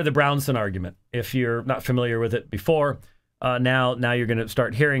part of the Brownson argument. If you're not familiar with it before, now you're going to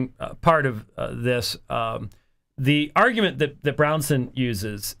start hearing part of this. The argument that Brownson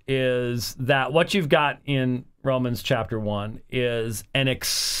uses is that what you've got in Romans chapter 1 is an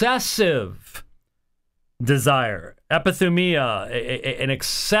excessive desire, epithumia, an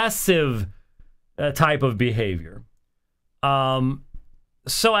excessive type of behavior.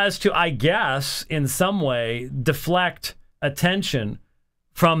 So as to, I guess, in some way, deflect attention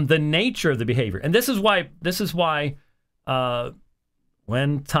from the nature of the behavior. And this is why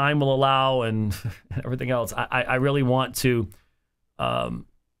when time will allow and everything else, I really want to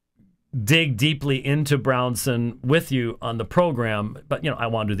dig deeply into Brownson with you on the program. But, I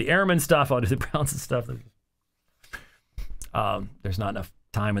want to do the Ehrman stuff. I want to do the Brownson stuff. There's not enough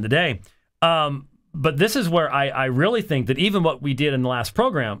time in the day. But this is where I really think that even what we did in the last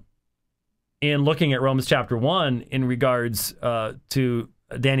program in looking at Romans chapter 1 in regards to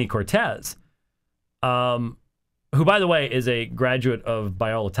Danny Cortez, who, by the way, is a graduate of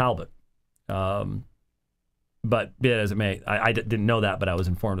Biola Talbot. But be it as it may, I didn't know that, but I was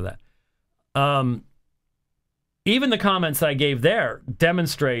informed of that. Even the comments that I gave there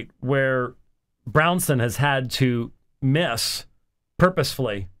demonstrate where Brownson has had to miss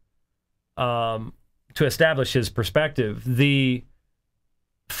purposefully to establish his perspective, the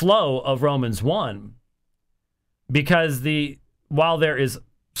flow of Romans 1, because while there is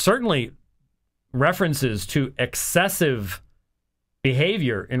certainly references to excessive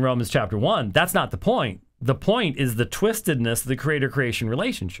behavior in Romans chapter 1, that's not the point. The point is the twistedness of the creator-creation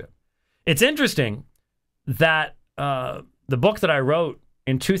relationship. It's interesting that the book that I wrote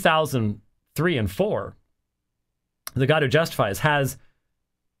in 2003 and 4, The God Who Justifies, has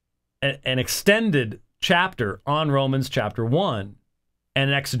an extended chapter on Romans chapter 1 and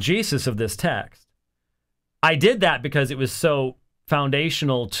an exegesis of this text. I did that because it was so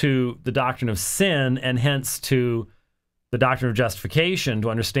foundational to the doctrine of sin and hence to the doctrine of justification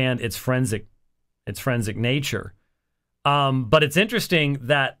to understand its forensic nature. But it's interesting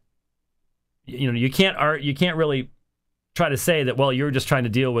that you can't really try to say that, well, you're just trying to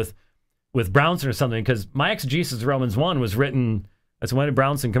deal with Brownson or something, because my exegesis of Romans 1 was written, that's when did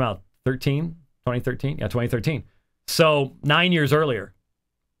Brownson come out? 2013? Yeah, 2013. So 9 years earlier.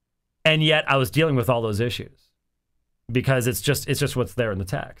 And yet I was dealing with all those issues because it's just what's there in the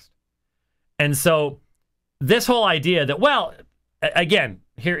text. And so this whole idea that, well, again,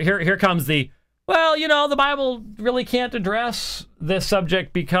 here comes the, well, you know, the Bible really can't address this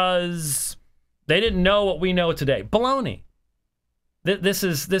subject because they didn't know what we know today. Baloney. This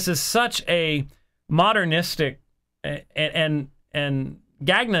is such a modernistic, and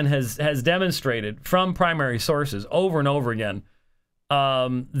Gagnon has demonstrated from primary sources over and over again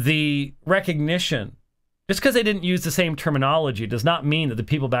the recognition. Just because they didn't use the same terminology does not mean that the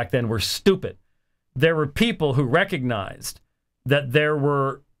people back then were stupid. There were people who recognized that there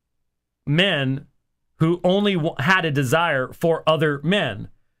were men who only had a desire for other men,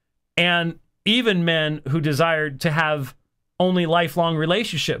 and even men who desired to have only lifelong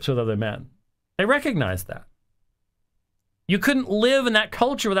relationships with other men. They recognized that. You couldn't live in that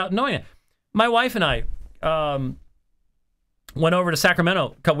culture without knowing it. My wife and I went over to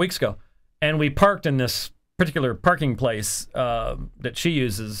Sacramento a couple weeks ago, and we parked in this particular parking place that she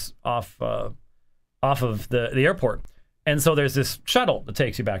uses off of the airport. And so there's this shuttle that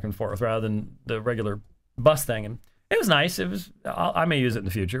takes you back and forth rather than the regular bus thing. And it was nice. It was, I may use it in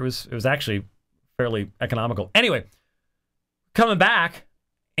the future. It was actually fairly economical. Anyway, coming back,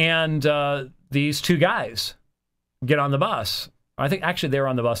 and these two guys get on the bus. I think actually they were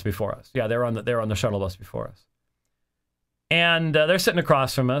on the bus before us. Yeah, they were on the shuttle bus before us. And they're sitting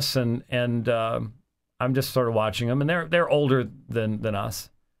across from us, and I'm just sort of watching them, and they're older than us.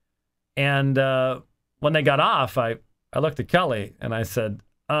 And when they got off, I looked at Kelly and I said,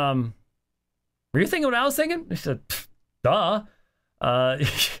 "Were you thinking what I was thinking?" He said, "Duh." The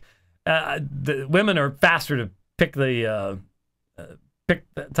women are faster to pick the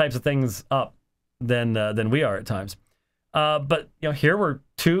types of things up than we are at times. But you know, here were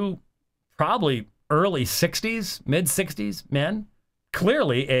two probably early 60s, mid 60s men,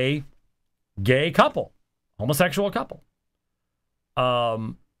 clearly a gay couple, homosexual couple.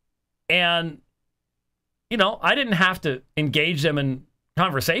 And you know, I didn't have to engage them in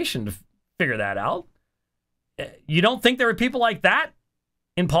conversation to figure that out. You don't think there were people like that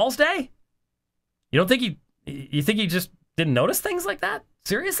in Paul's day? You don't think you think he just didn't notice things like that?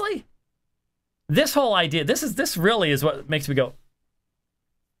 Seriously? This whole idea, this really is what makes me go,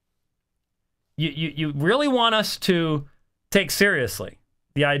 you really want us to take seriously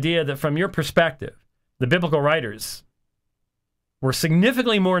the idea that from your perspective, the biblical writers were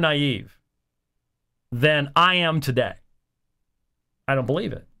significantly more naive than I am today. I don't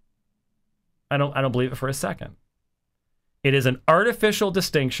believe it. I don't believe it for a second. It is an artificial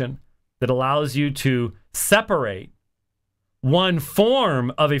distinction that allows you to separate one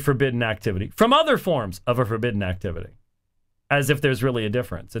form of a forbidden activity from other forms of a forbidden activity, as if there's really a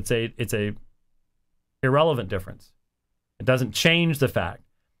difference. It's a irrelevant difference. It doesn't change the fact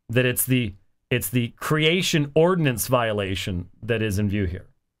that it's the creation ordinance violation that is in view here.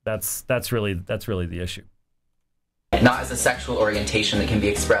 That's really the issue. Not as a sexual orientation that can be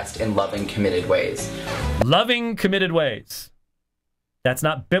expressed in loving, committed ways. Loving, committed ways. That's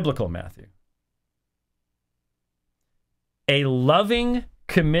not biblical, Matthew. A loving,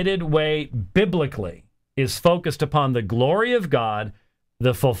 committed way biblically is focused upon the glory of God,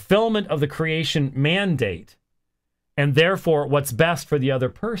 the fulfillment of the creation mandate, and therefore what's best for the other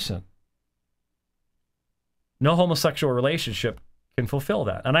person. No homosexual relationship can fulfill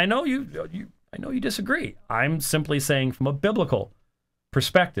that. And I know you disagree. I'm simply saying from a biblical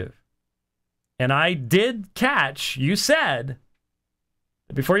perspective. And I did catch, you said,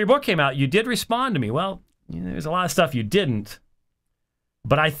 before your book came out, you did respond to me. Well, you know, there's a lot of stuff you didn't.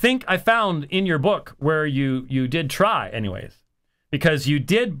 But I think I found in your book where you did try anyways. Because you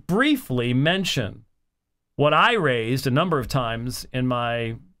did briefly mention what I raised a number of times in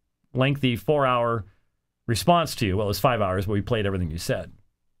my lengthy 4-hour response to you. Well, it was 5 hours, but we played everything you said.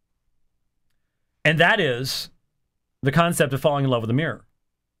 And that is the concept of falling in love with a mirror.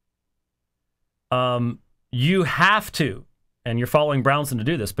 You have to, and you're following Brownson to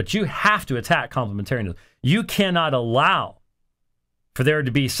do this, but you have to attack complementarianism. You cannot allow for there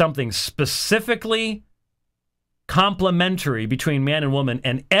to be something specifically complementary between man and woman,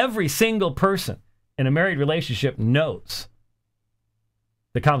 and every single person in a married relationship knows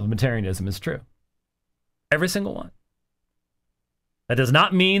that complementarianism is true. Every single one. That does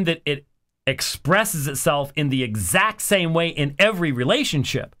not mean that it expresses itself in the exact same way in every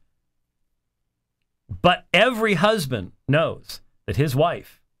relationship. But every husband knows that his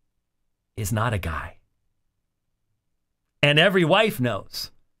wife is not a guy. And every wife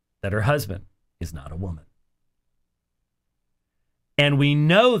knows that her husband is not a woman. And we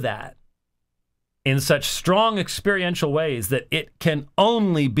know that in such strong experiential ways that it can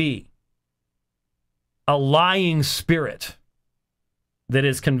only be a lying spirit that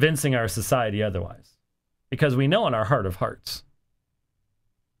is convincing our society otherwise. Because we know in our heart of hearts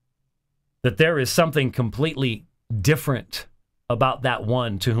that there is something completely different about that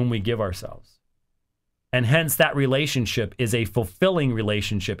one to whom we give ourselves. And hence that relationship is a fulfilling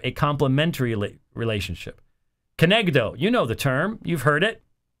relationship, a complementary relationship. Conegdo, you know the term, you've heard it,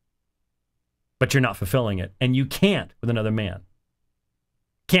 but you're not fulfilling it. And you can't with another man.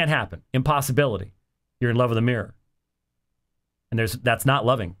 Can't happen. Impossibility. You're in love with a mirror. And that's not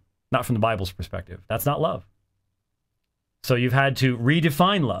loving, not from the Bible's perspective. That's not love. So you've had to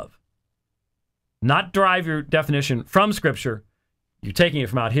redefine love. Not derive your definition from Scripture. You're taking it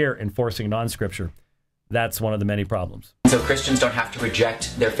from out here and forcing it on Scripture. That's one of the many problems. So Christians don't have to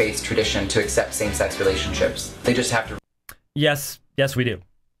reject their faith's tradition to accept same-sex relationships. They just have to... Yes, we do.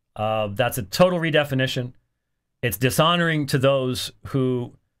 That's a total redefinition. It's dishonoring to those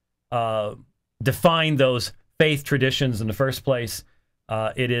who define those faith traditions in the first place.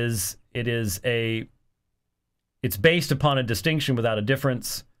 It's based upon a distinction without a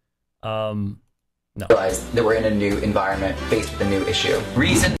difference. No. Realize that we're in a new environment faced with a new issue.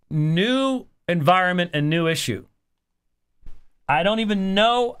 New environment and new issue. I don't even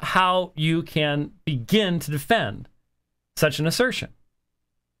know how you can begin to defend such an assertion.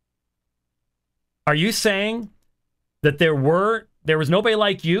 Are you saying that there was nobody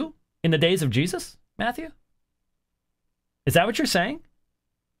like you in the days of Jesus, Matthew? Is that what you're saying?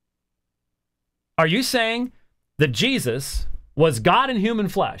 Are you saying that Jesus was God in human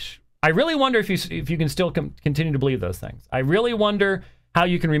flesh? I really wonder if you can still continue to believe those things. I really wonder how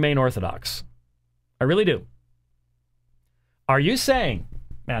you can remain orthodox. I really do. Are you saying,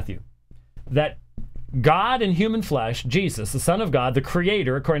 Matthew, that God in human flesh, Jesus, the Son of God, the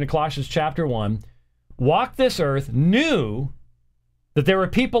Creator, according to Colossians chapter 1, walked this earth, knew that there were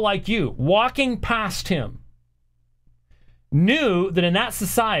people like you walking past him, knew that in that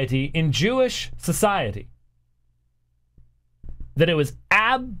society, in Jewish society, that it was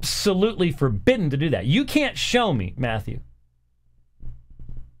absolutely forbidden to do that. You can't show me, Matthew,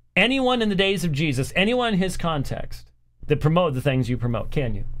 anyone in the days of Jesus, anyone in his context, that promote the things you promote,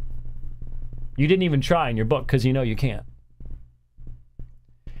 can you? You didn't even try in your book because you know you can't.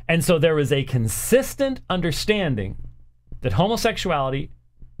 And so there was a consistent understanding that homosexuality,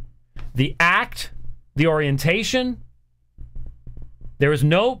 the act, the orientation, there was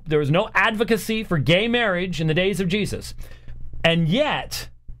no advocacy for gay marriage in the days of Jesus. And yet,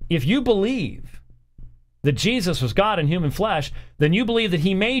 if you believe that Jesus was God in human flesh, then you believe that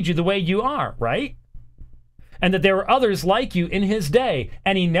he made you the way you are, right? And that there were others like you in his day.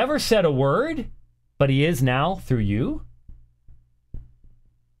 And he never said a word, but he is now through you.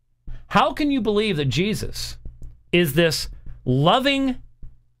 How can you believe that Jesus is this loving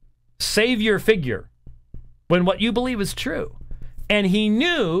Savior figure when what you believe is true? And he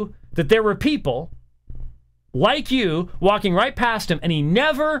knew that there were people like you walking right past him, and he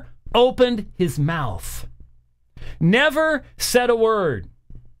never opened his mouth. Never said a word.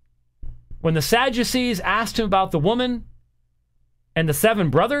 When the Sadducees asked him about the woman and the 7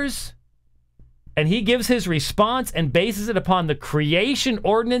 brothers, and he gives his response and bases it upon the creation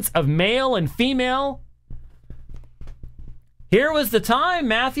ordinance of male and female, here was the time,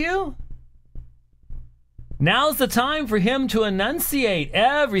 Matthew. Now's the time for him to enunciate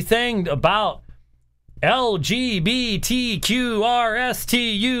everything about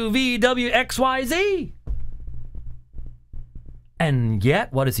LGBTQRSTUVWXYZ. And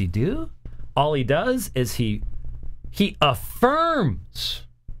yet, what does he do? All he does is he affirms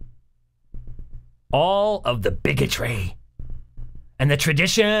all of the bigotry and the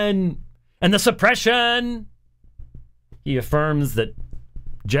tradition and the suppression. He affirms that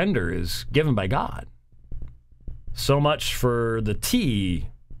gender is given by God. So much for the T,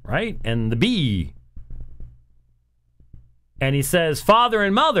 right? And the B. And he says father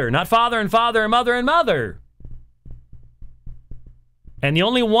and mother, not father and father and mother and mother. And the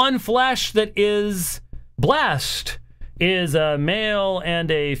only one flesh that is blessed is a male and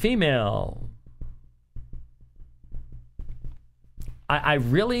a female. I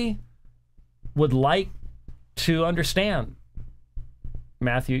really would like to understand,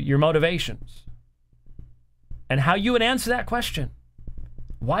 Matthew, your motivations and how you would answer that question.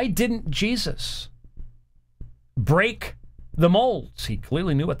 Why didn't Jesus break the molds? He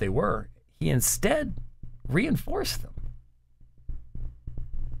clearly knew what they were. He instead reinforced them.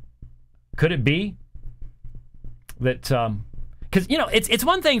 Could it be that, because, you know, it's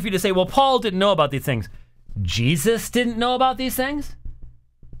one thing for you to say, well, Paul didn't know about these things. Jesus didn't know about these things?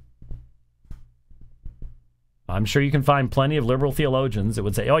 I'm sure you can find plenty of liberal theologians that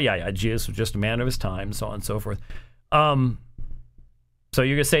would say, oh, yeah, Jesus was just a man of his time, so on and so forth. So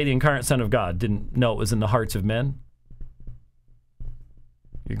you're going to say the incarnate Son of God didn't know it was in the hearts of men?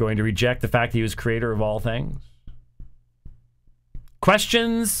 You're going to reject the fact that he was creator of all things?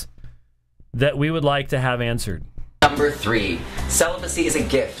 Questions that we would like to have answered. Number 3, celibacy is a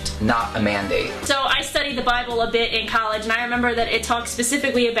gift, not a mandate. So I studied the Bible a bit in college, and I remember that it talks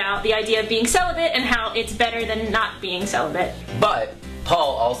specifically about the idea of being celibate and how it's better than not being celibate. But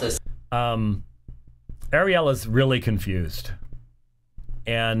Paul also... Ariela's really confused.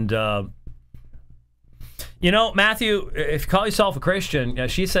 And, you know, Matthew, if you call yourself a Christian,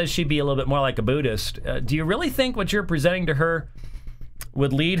 she says she'd be a little bit more like a Buddhist. Do you really think what you're presenting to her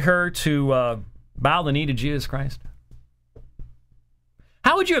would lead her to bow the knee to Jesus Christ?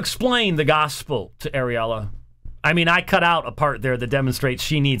 How would you explain the gospel to Ariela? I mean, I cut out a part there that demonstrates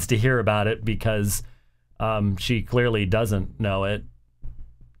she needs to hear about it because she clearly doesn't know it.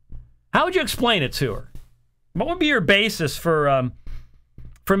 How would you explain it to her? What would be your basis for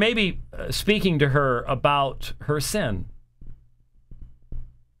maybe speaking to her about her sin?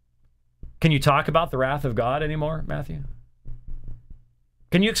 Can you talk about the wrath of God anymore, Matthew?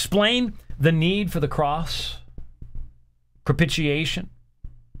 Can you explain the need for the cross? Propitiation?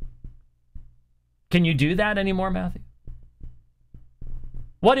 Can you do that anymore, Matthew?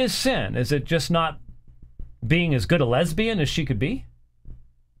 What is sin? Is it just not being as good a lesbian as she could be?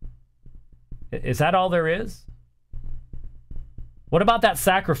 Is that all there is? What about that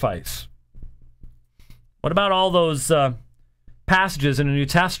sacrifice? What about all those passages in the New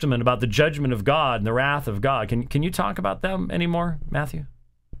Testament about the judgment of God and the wrath of God? Can you talk about them anymore, Matthew?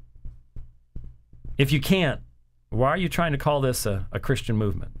 If you can't, why are you trying to call this a Christian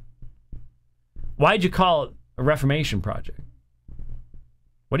movement? Why'd you call it a Reformation project?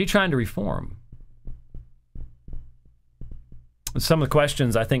 What are you trying to reform? Some of the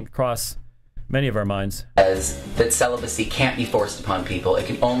questions, I think, cross many of our minds. Says that celibacy can't be forced upon people. It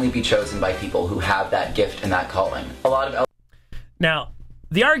can only be chosen by people who have that gift and that calling. A lot of... Now,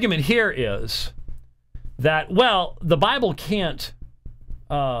 the argument here is that, well, the Bible can't...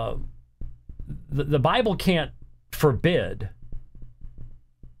 The Bible can't forbid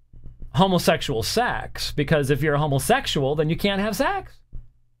homosexual sex, because if you're a homosexual, then you can't have sex.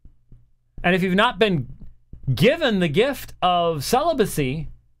 And if you've not been given the gift of celibacy,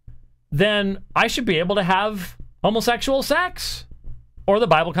 then I should be able to have homosexual sex, or the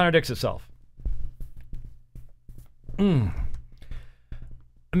Bible contradicts itself.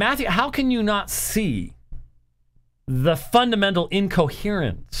 Matthew, how can you not see the fundamental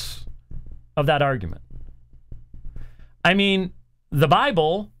incoherence of that argument? I mean, the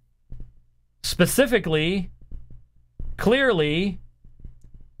Bible specifically, clearly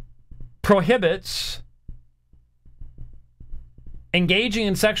prohibits engaging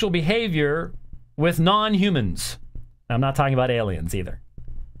in sexual behavior with non-humans. I'm not talking about aliens either.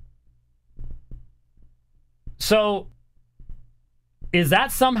 So, is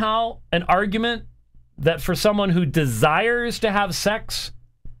that somehow an argument that for someone who desires to have sex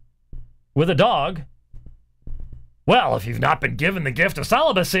with a dog, well, if you've not been given the gift of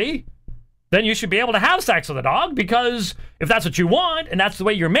celibacy, then you should be able to have sex with a dog, because if that's what you want and that's the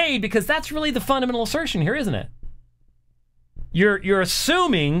way you're made, because that's really the fundamental assertion here, isn't it? You're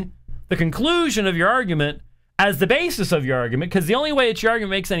assuming the conclusion of your argument as the basis of your argument, because the only way that your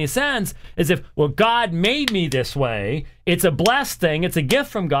argument makes any sense is if, well, God made me this way, it's a blessed thing, it's a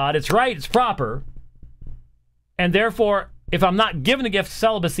gift from God, it's right, it's proper, and therefore, if I'm not given the gift of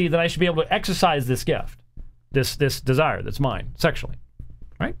celibacy, then I should be able to exercise this gift, this desire that's mine, sexually,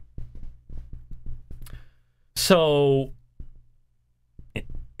 right? So,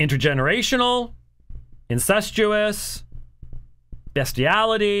 intergenerational, incestuous,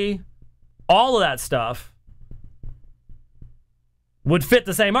 bestiality, all of that stuff would fit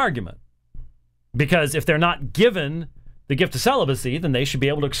the same argument. Because if they're not given the gift of celibacy, then they should be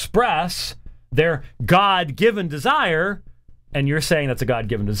able to express their God-given desire, and you're saying that's a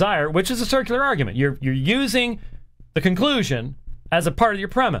God-given desire, which is a circular argument. You're using the conclusion as a part of your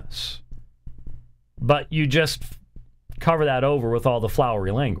premise, but you just cover that over with all the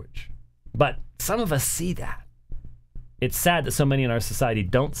flowery language. But some of us see that. It's sad that so many in our society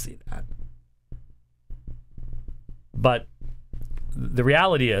don't see that. But the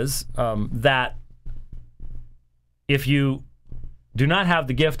reality is that if you do not have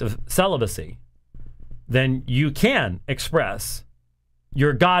the gift of celibacy, then you can express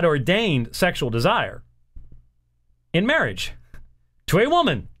your God-ordained sexual desire in marriage to a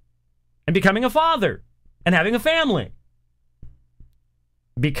woman and becoming a father and having a family,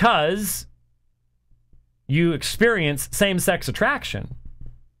 because you experience same-sex attraction,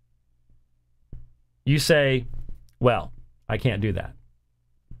 you say, well, I can't do that.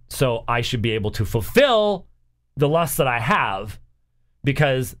 So I should be able to fulfill the lust that I have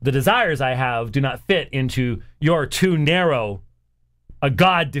because the desires I have do not fit into your too narrow, a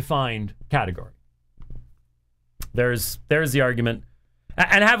God-defined category. There's the argument.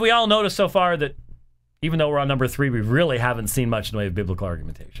 And have we all noticed so far that even though we're on number 3, we really haven't seen much in the way of biblical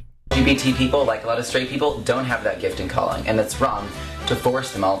argumentation? LGBT people, like a lot of straight people, don't have that gift and calling, and it's wrong to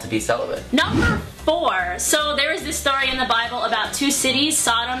force them all to be celibate. Number 4. So there is this story in the Bible about 2 cities,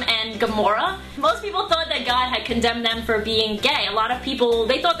 Sodom and Gomorrah. Most people thought that God had condemned them for being gay. A lot of people,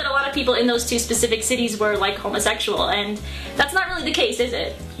 they thought that a lot of people in those 2 specific cities were like homosexual, and that's not really the case, is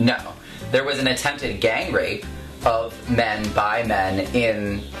it? No. There was an attempted gang rape of men by men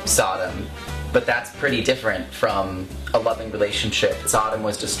in Sodom, but that's pretty different from a loving relationship. Sodom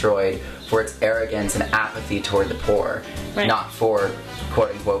was destroyed for its arrogance and apathy toward the poor, right, not for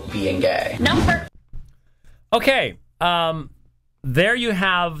quote-unquote being gay. Number. Okay, there you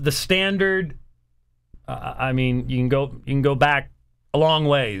have the standard. I mean, you can go back a long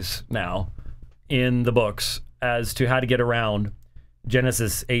ways now in the books as to how to get around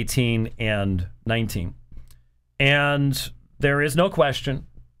Genesis 18 and 19. And there is no question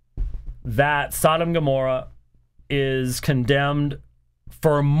that Sodom and Gomorrah is condemned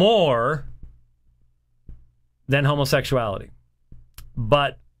for more than homosexuality.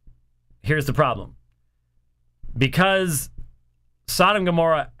 But here's the problem. Because Sodom and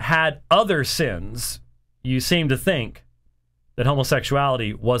Gomorrah had other sins, you seem to think that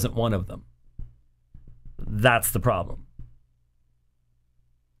homosexuality wasn't one of them. That's the problem.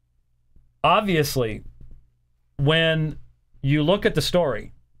 Obviously, when you look at the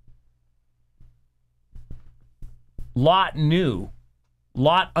story, Lot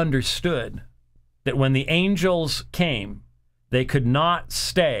understood that when the angels came, they could not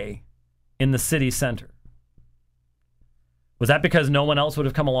stay in the city center. Was that because no one else would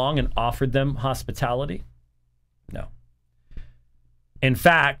have come along and offered them hospitality? No. In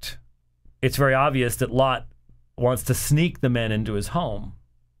fact, it's very obvious that Lot wants to sneak the men into his home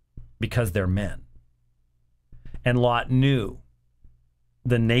because they're men. And Lot knew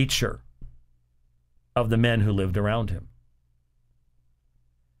the nature of the men who lived around him.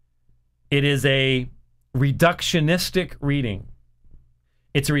 It is a reductionistic reading.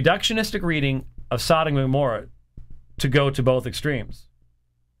 It's a reductionistic reading of Sodom and Gomorrah to go to both extremes.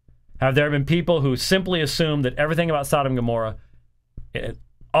 Have there been people who simply assumed that everything about Sodom and Gomorrah,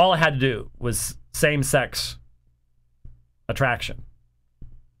 all it had to do was same-sex attraction?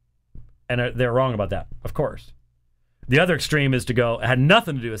 And they're wrong about that, of course. The other extreme is to go, it had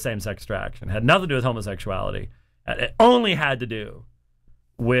nothing to do with same-sex attraction, it had nothing to do with homosexuality. It only had to do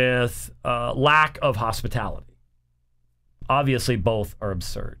with lack of hospitality. Obviously, both are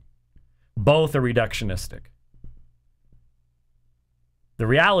absurd. Both are reductionistic. The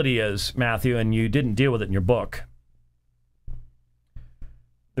reality is, Matthew, and you didn't deal with it in your book,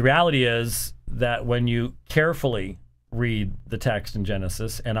 the reality is that when you carefully read the text in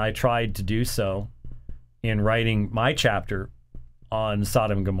Genesis, and I tried to do so in writing my chapter on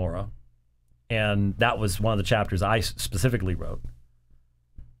Sodom and Gomorrah, and that was one of the chapters I specifically wrote.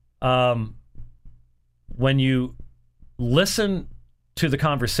 When you listen to the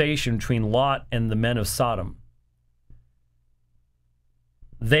conversation between Lot and the men of Sodom,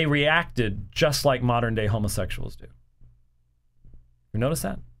 they reacted just like modern-day homosexuals do. You notice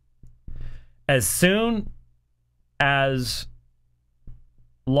that? As soon as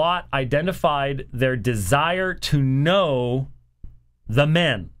Lot identified their desire to know the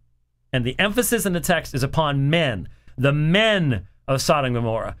men, and the emphasis in the text is upon men, the men of Sodom and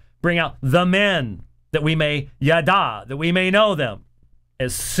Gomorrah. Bring out the men, that we may yada, that we may know them.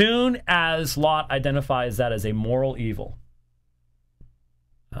 As soon as Lot identifies that as a moral evil,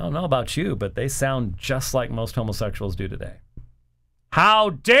 I don't know about you, but they sound just like most homosexuals do today. How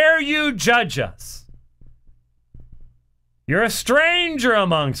dare you judge us? You're a stranger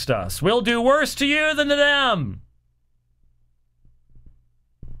amongst us. We'll do worse to you than to them.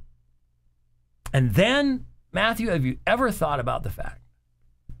 And then, Matthew, have you ever thought about the fact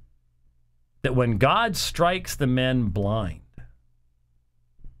that when God strikes the men blind, have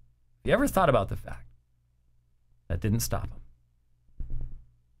you ever thought about the fact that didn't stop them?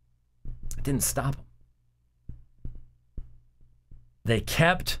 It didn't stop them. They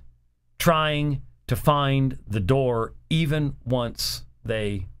kept trying to find the door even once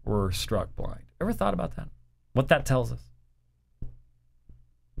they were struck blind. Ever thought about that? What that tells us?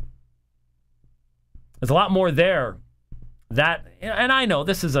 There's a lot more there. That, and I know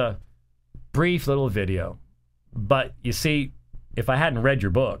this is a brief little video, But you see, if I hadn't read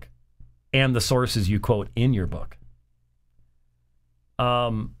your book and the sources you quote in your book,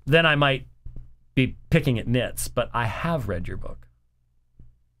 then I might be picking at nits. But I have read your book.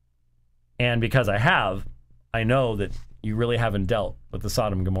 And because I have, I know that you really haven't dealt with the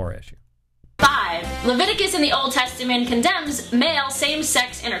Sodom and Gomorrah issue. 5. Leviticus in the Old Testament condemns male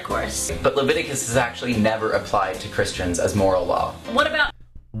same-sex intercourse. But Leviticus is actually never applied to Christians as moral law. What about...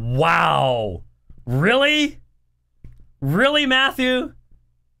 Wow. Really? Really, Matthew?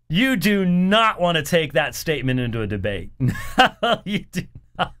 You do not want to take that statement into a debate. You do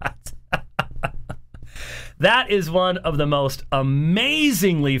not. That is one of the most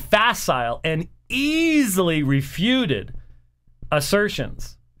amazingly facile and easily refuted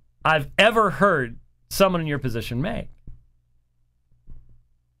assertions I've ever heard someone in your position make.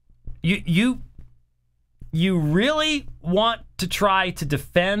 You really want to try to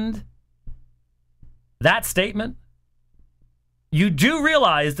defend that statement? You do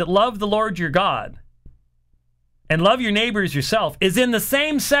realize that love the Lord your God and love your neighbors yourself is in the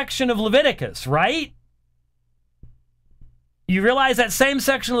same section of Leviticus, right? You realize that same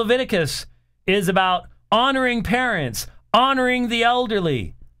section of Leviticus is about honoring parents, honoring the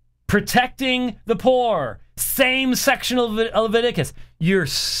elderly, protecting the poor. Same section of Leviticus. You're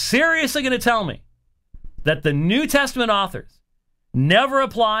seriously going to tell me that the New Testament authors never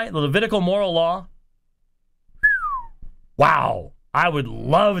apply the Levitical moral law? Wow. I would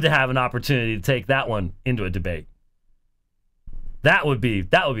love to have an opportunity to take that one into a debate. That would be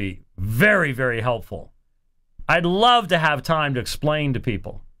very, very helpful. I'd love to have time to explain to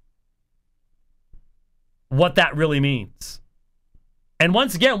people what that really means. And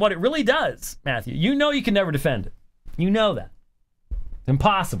once again, what it really does, Matthew, you know you can never defend it. You know that. It's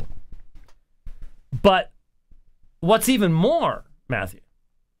impossible. But what's even more, Matthew,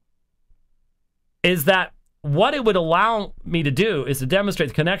 is that what it would allow me to do is to demonstrate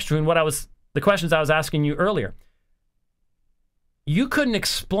the connection between the questions I was asking you earlier. You couldn't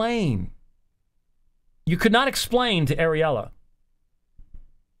explain. You could not explain to Ariella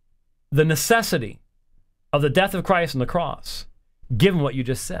the necessity of the death of Christ on the cross, given what you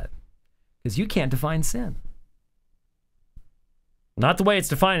just said, because you can't define sin. Not the way it's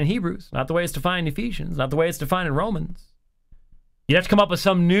defined in Hebrews, not the way it's defined in Ephesians, not the way it's defined in Romans. You have to come up with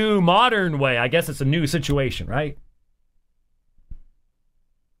some new modern way. I guess it's a new situation, right?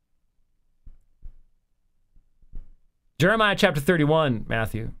 Jeremiah chapter 31,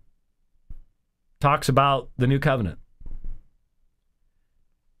 Matthew, talks about the new covenant.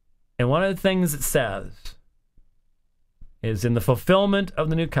 And one of the things it says is in the fulfillment of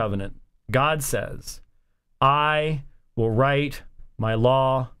the new covenant, God says, I will write my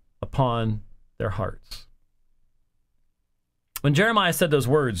law upon their hearts. When Jeremiah said those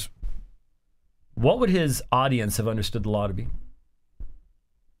words, what would his audience have understood the law to be?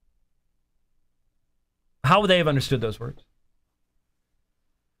 How would they have understood those words?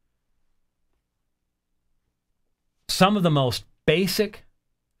 Some of the most basic,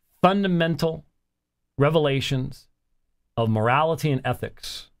 fundamental revelations of morality and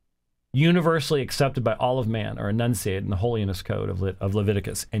ethics, universally accepted by all of man, are enunciated in the holiness code of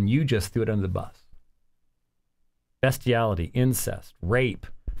Leviticus, and you just threw it under the bus. Bestiality, incest, rape,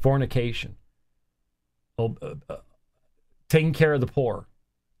 fornication, taking care of the poor,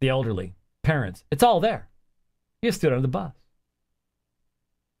 the elderly, parents. It's all there. You just threw it under the bus.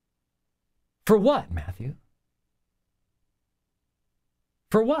 For what, Matthew?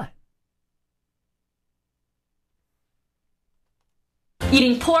 For what?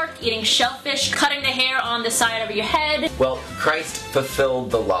 Eating pork, eating shellfish, cutting the hair on the side of your head. Well, Christ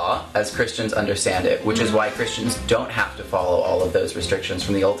fulfilled the law as Christians understand it, which is why Christians don't have to follow all of those restrictions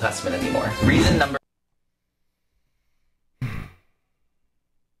from the Old Testament anymore. Reason number...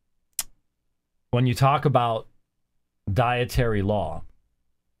 When you talk about dietary law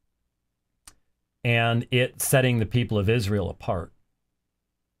and it setting the people of Israel apart,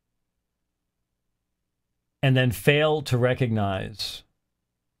 and then fail to recognize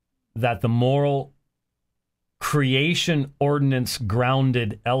that the moral creation ordinance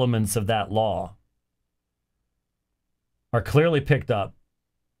grounded elements of that law are clearly picked up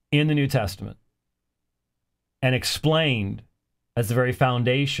in the New Testament and explained as the very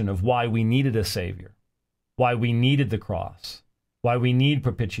foundation of why we needed a Savior, why we needed the cross, why we need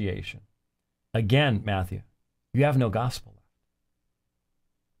propitiation. Again, Matthew, you have no gospel left.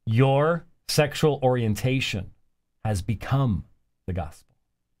 Your sexual orientation has become the gospel.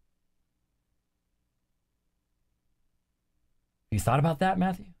 Have you thought about that,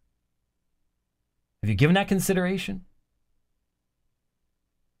 Matthew? Have you given that consideration?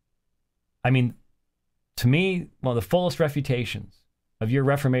 I mean, to me, one of the fullest refutations of your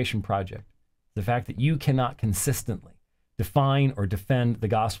Reformation project is the fact that you cannot consistently define or defend the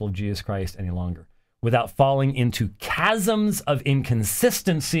gospel of Jesus Christ any longer without falling into chasms of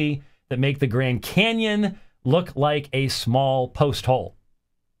inconsistency that make the Grand Canyon look like a small post hole.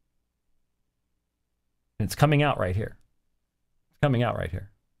 And it's coming out right here. It's coming out right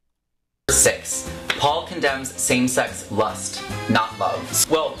here. 6. Paul condemns same-sex lust, not love.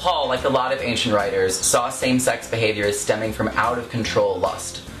 Well, Paul, like a lot of ancient writers, saw same-sex behavior as stemming from out-of-control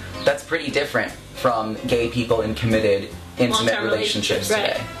lust. That's pretty different from gay people in committed, intimate relationships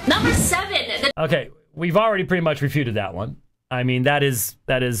today. Number 7. Okay, we've already pretty much refuted that one. I mean, that is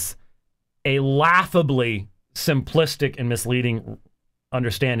a laughably simplistic and misleading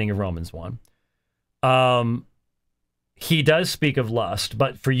understanding of Romans 1. He does speak of lust,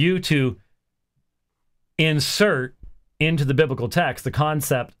 but for you to insert into the biblical text the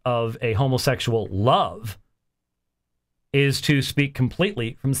concept of a homosexual love is to speak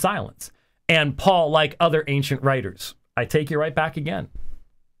completely from silence. And Paul, like other ancient writers, I take you right back again.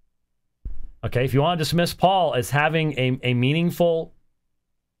 Okay, if you want to dismiss Paul as having a meaningful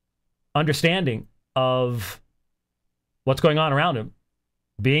understanding of what's going on around him,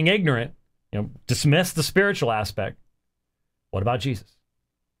 being ignorant, dismiss the spiritual aspect. What about Jesus?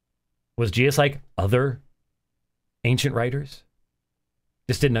 Was Jesus like other ancient writers?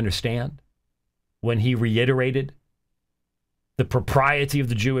 Just didn't understand when he reiterated the propriety of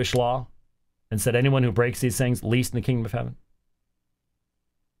the Jewish law and said anyone who breaks these things least in the kingdom of heaven?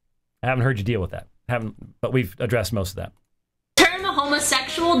 I haven't heard you deal with that. But we've addressed most of that.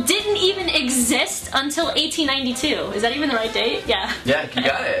 Homosexual didn't even exist until 1892. Is that even the right date? Yeah. Yeah, you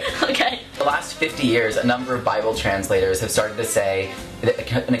got it. Okay. The last 50 years, a number of Bible translators have started to say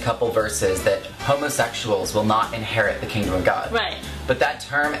in a couple verses that homosexuals will not inherit the kingdom of God. Right. But that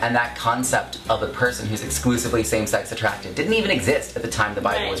term and that concept of a person who's exclusively same-sex attracted didn't even exist at the time the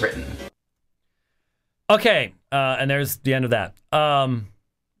Bible was written. Okay, and there's the end of that. I'm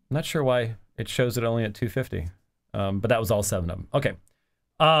not sure why it shows it only at 250. But that was all 7 of them. Okay.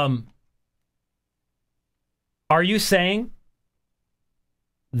 Are you saying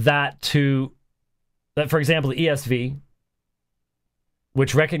that for example, the ESV,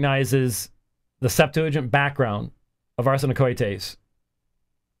 which recognizes the Septuagint background of arsenokoites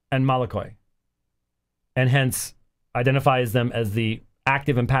and malakoi, and hence identifies them as the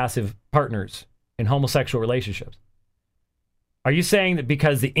active and passive partners in homosexual relationships, are you saying that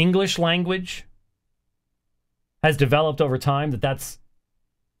because the English language has developed over time that that's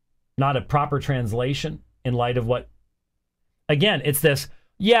not a proper translation in light of what, again, it's this,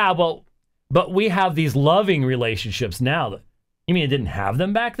 yeah, well, but we have these loving relationships now. You mean it didn't have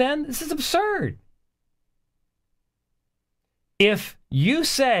them back then? This is absurd. If you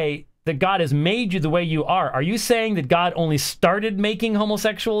say that God has made you the way you are you saying that God only started making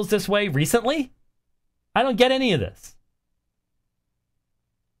homosexuals this way recently? I don't get any of this.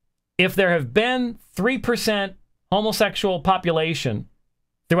 If there have been 3% homosexual population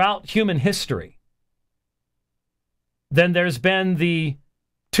throughout human history, then there's been the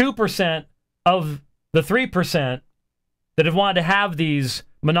 2% of the 3% that have wanted to have these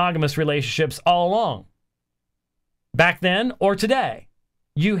monogamous relationships all along. Back then or today,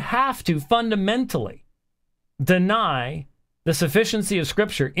 you have to fundamentally deny the sufficiency of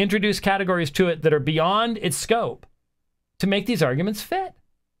Scripture, introduce categories to it that are beyond its scope to make these arguments fit.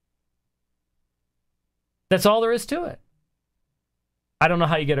 That's all there is to it. I don't know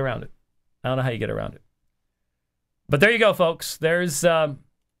how you get around it. I don't know how you get around it. But there you go, folks. There is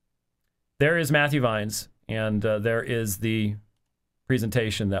Matthew Vines, and there is the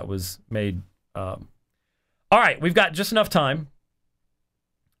presentation that was made. All right, we've got just enough time.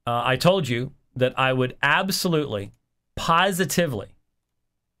 I told you that I would absolutely, positively,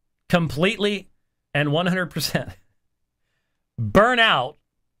 completely, and 100% burn out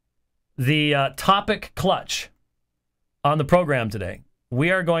the topic clutch on the program today.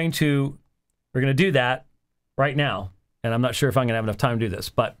 We're going to do that right now, and I'm not sure if I'm going to have enough time to do this,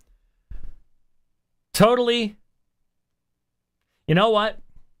 but totally, you know what?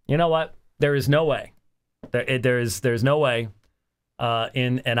 There is no way. There's no way.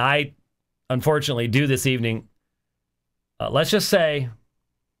 And I, unfortunately, do this evening. Let's just say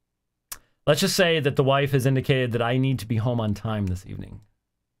that the wife has indicated that I need to be home on time this evening.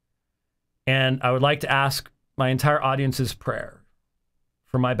 And I would like to ask my entire audience's prayer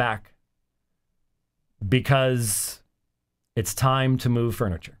for my back, because it's time to move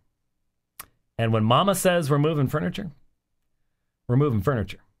furniture. And when Mama says we're moving furniture, we're moving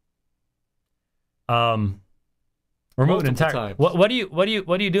furniture. We're moving entire. What are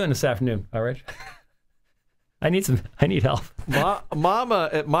you doing this afternoon? All right. I need help. Mama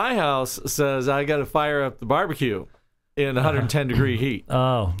at my house says I got to fire up the barbecue in 110 degree heat.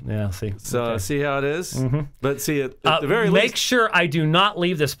 Oh, yeah, see. So Okay. see how it is? Mm-hmm. But see, at the very least... Make sure I do not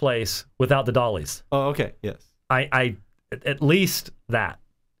leave this place without the dollies. Oh, okay, yes. I at least that.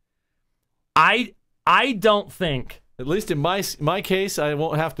 I don't think... At least in my case, I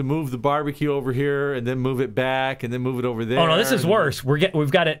won't have to move the barbecue over here and then move it back and then move it over there. Oh, no, this is worse.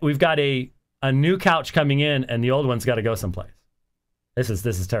 We've got a new couch coming in, and the old one's got to go someplace. This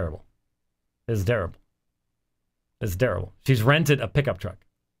is terrible. This is terrible. This is terrible. She's rented a pickup truck.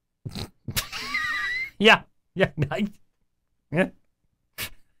 Yeah.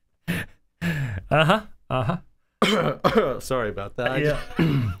 Sorry about that. Yeah.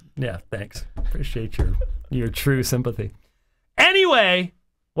 Yeah, thanks. Appreciate your true sympathy. Anyway,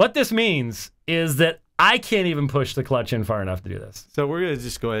 what this means is that I can't even push the clutch in far enough to do this. So we're going to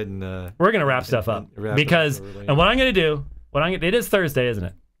just go ahead and... we're going to wrap stuff up. Because, and what I'm going to do, it is Thursday, isn't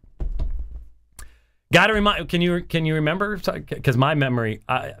it? Got to remind, can you remember? Because my memory,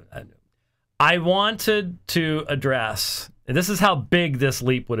 I wanted to address, and this is how big this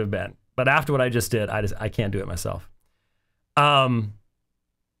leap would have been. But after what I just did, I can't do it myself.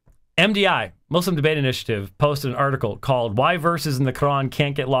 MDI, Muslim Debate Initiative, posted an article called "Why Verses in the Quran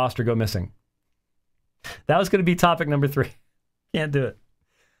Can't Get Lost or Go Missing." That was going to be topic number 3. Can't do it.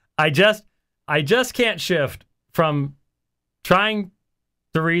 I just can't shift from trying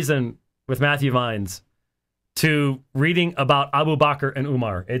to reason with Matthew Vines to reading about Abu Bakr and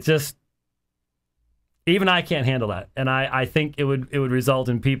Umar. It's just, even I can't handle that. And I think it would result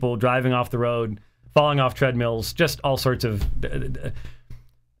in people driving off the road, falling off treadmills, just all sorts of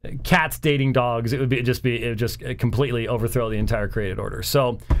cats dating dogs. It would just completely overthrow the entire created order.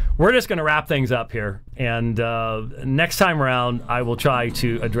 So we're just going to wrap things up here. And next time around, I will try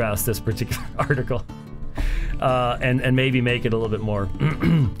to address this particular article and maybe make it a little bit more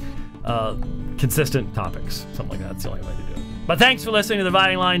consistent topics. Something like that. That's the only way to do it. But thanks for listening to The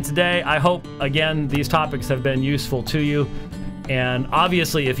Dividing Line today. I hope, again, these topics have been useful to you. And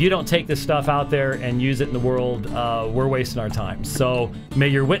obviously, if you don't take this stuff out there and use it in the world, we're wasting our time. So may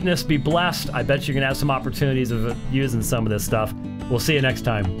your witness be blessed. I bet you're going to have some opportunities of using some of this stuff. We'll see you next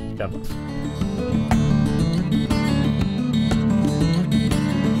time. God bless.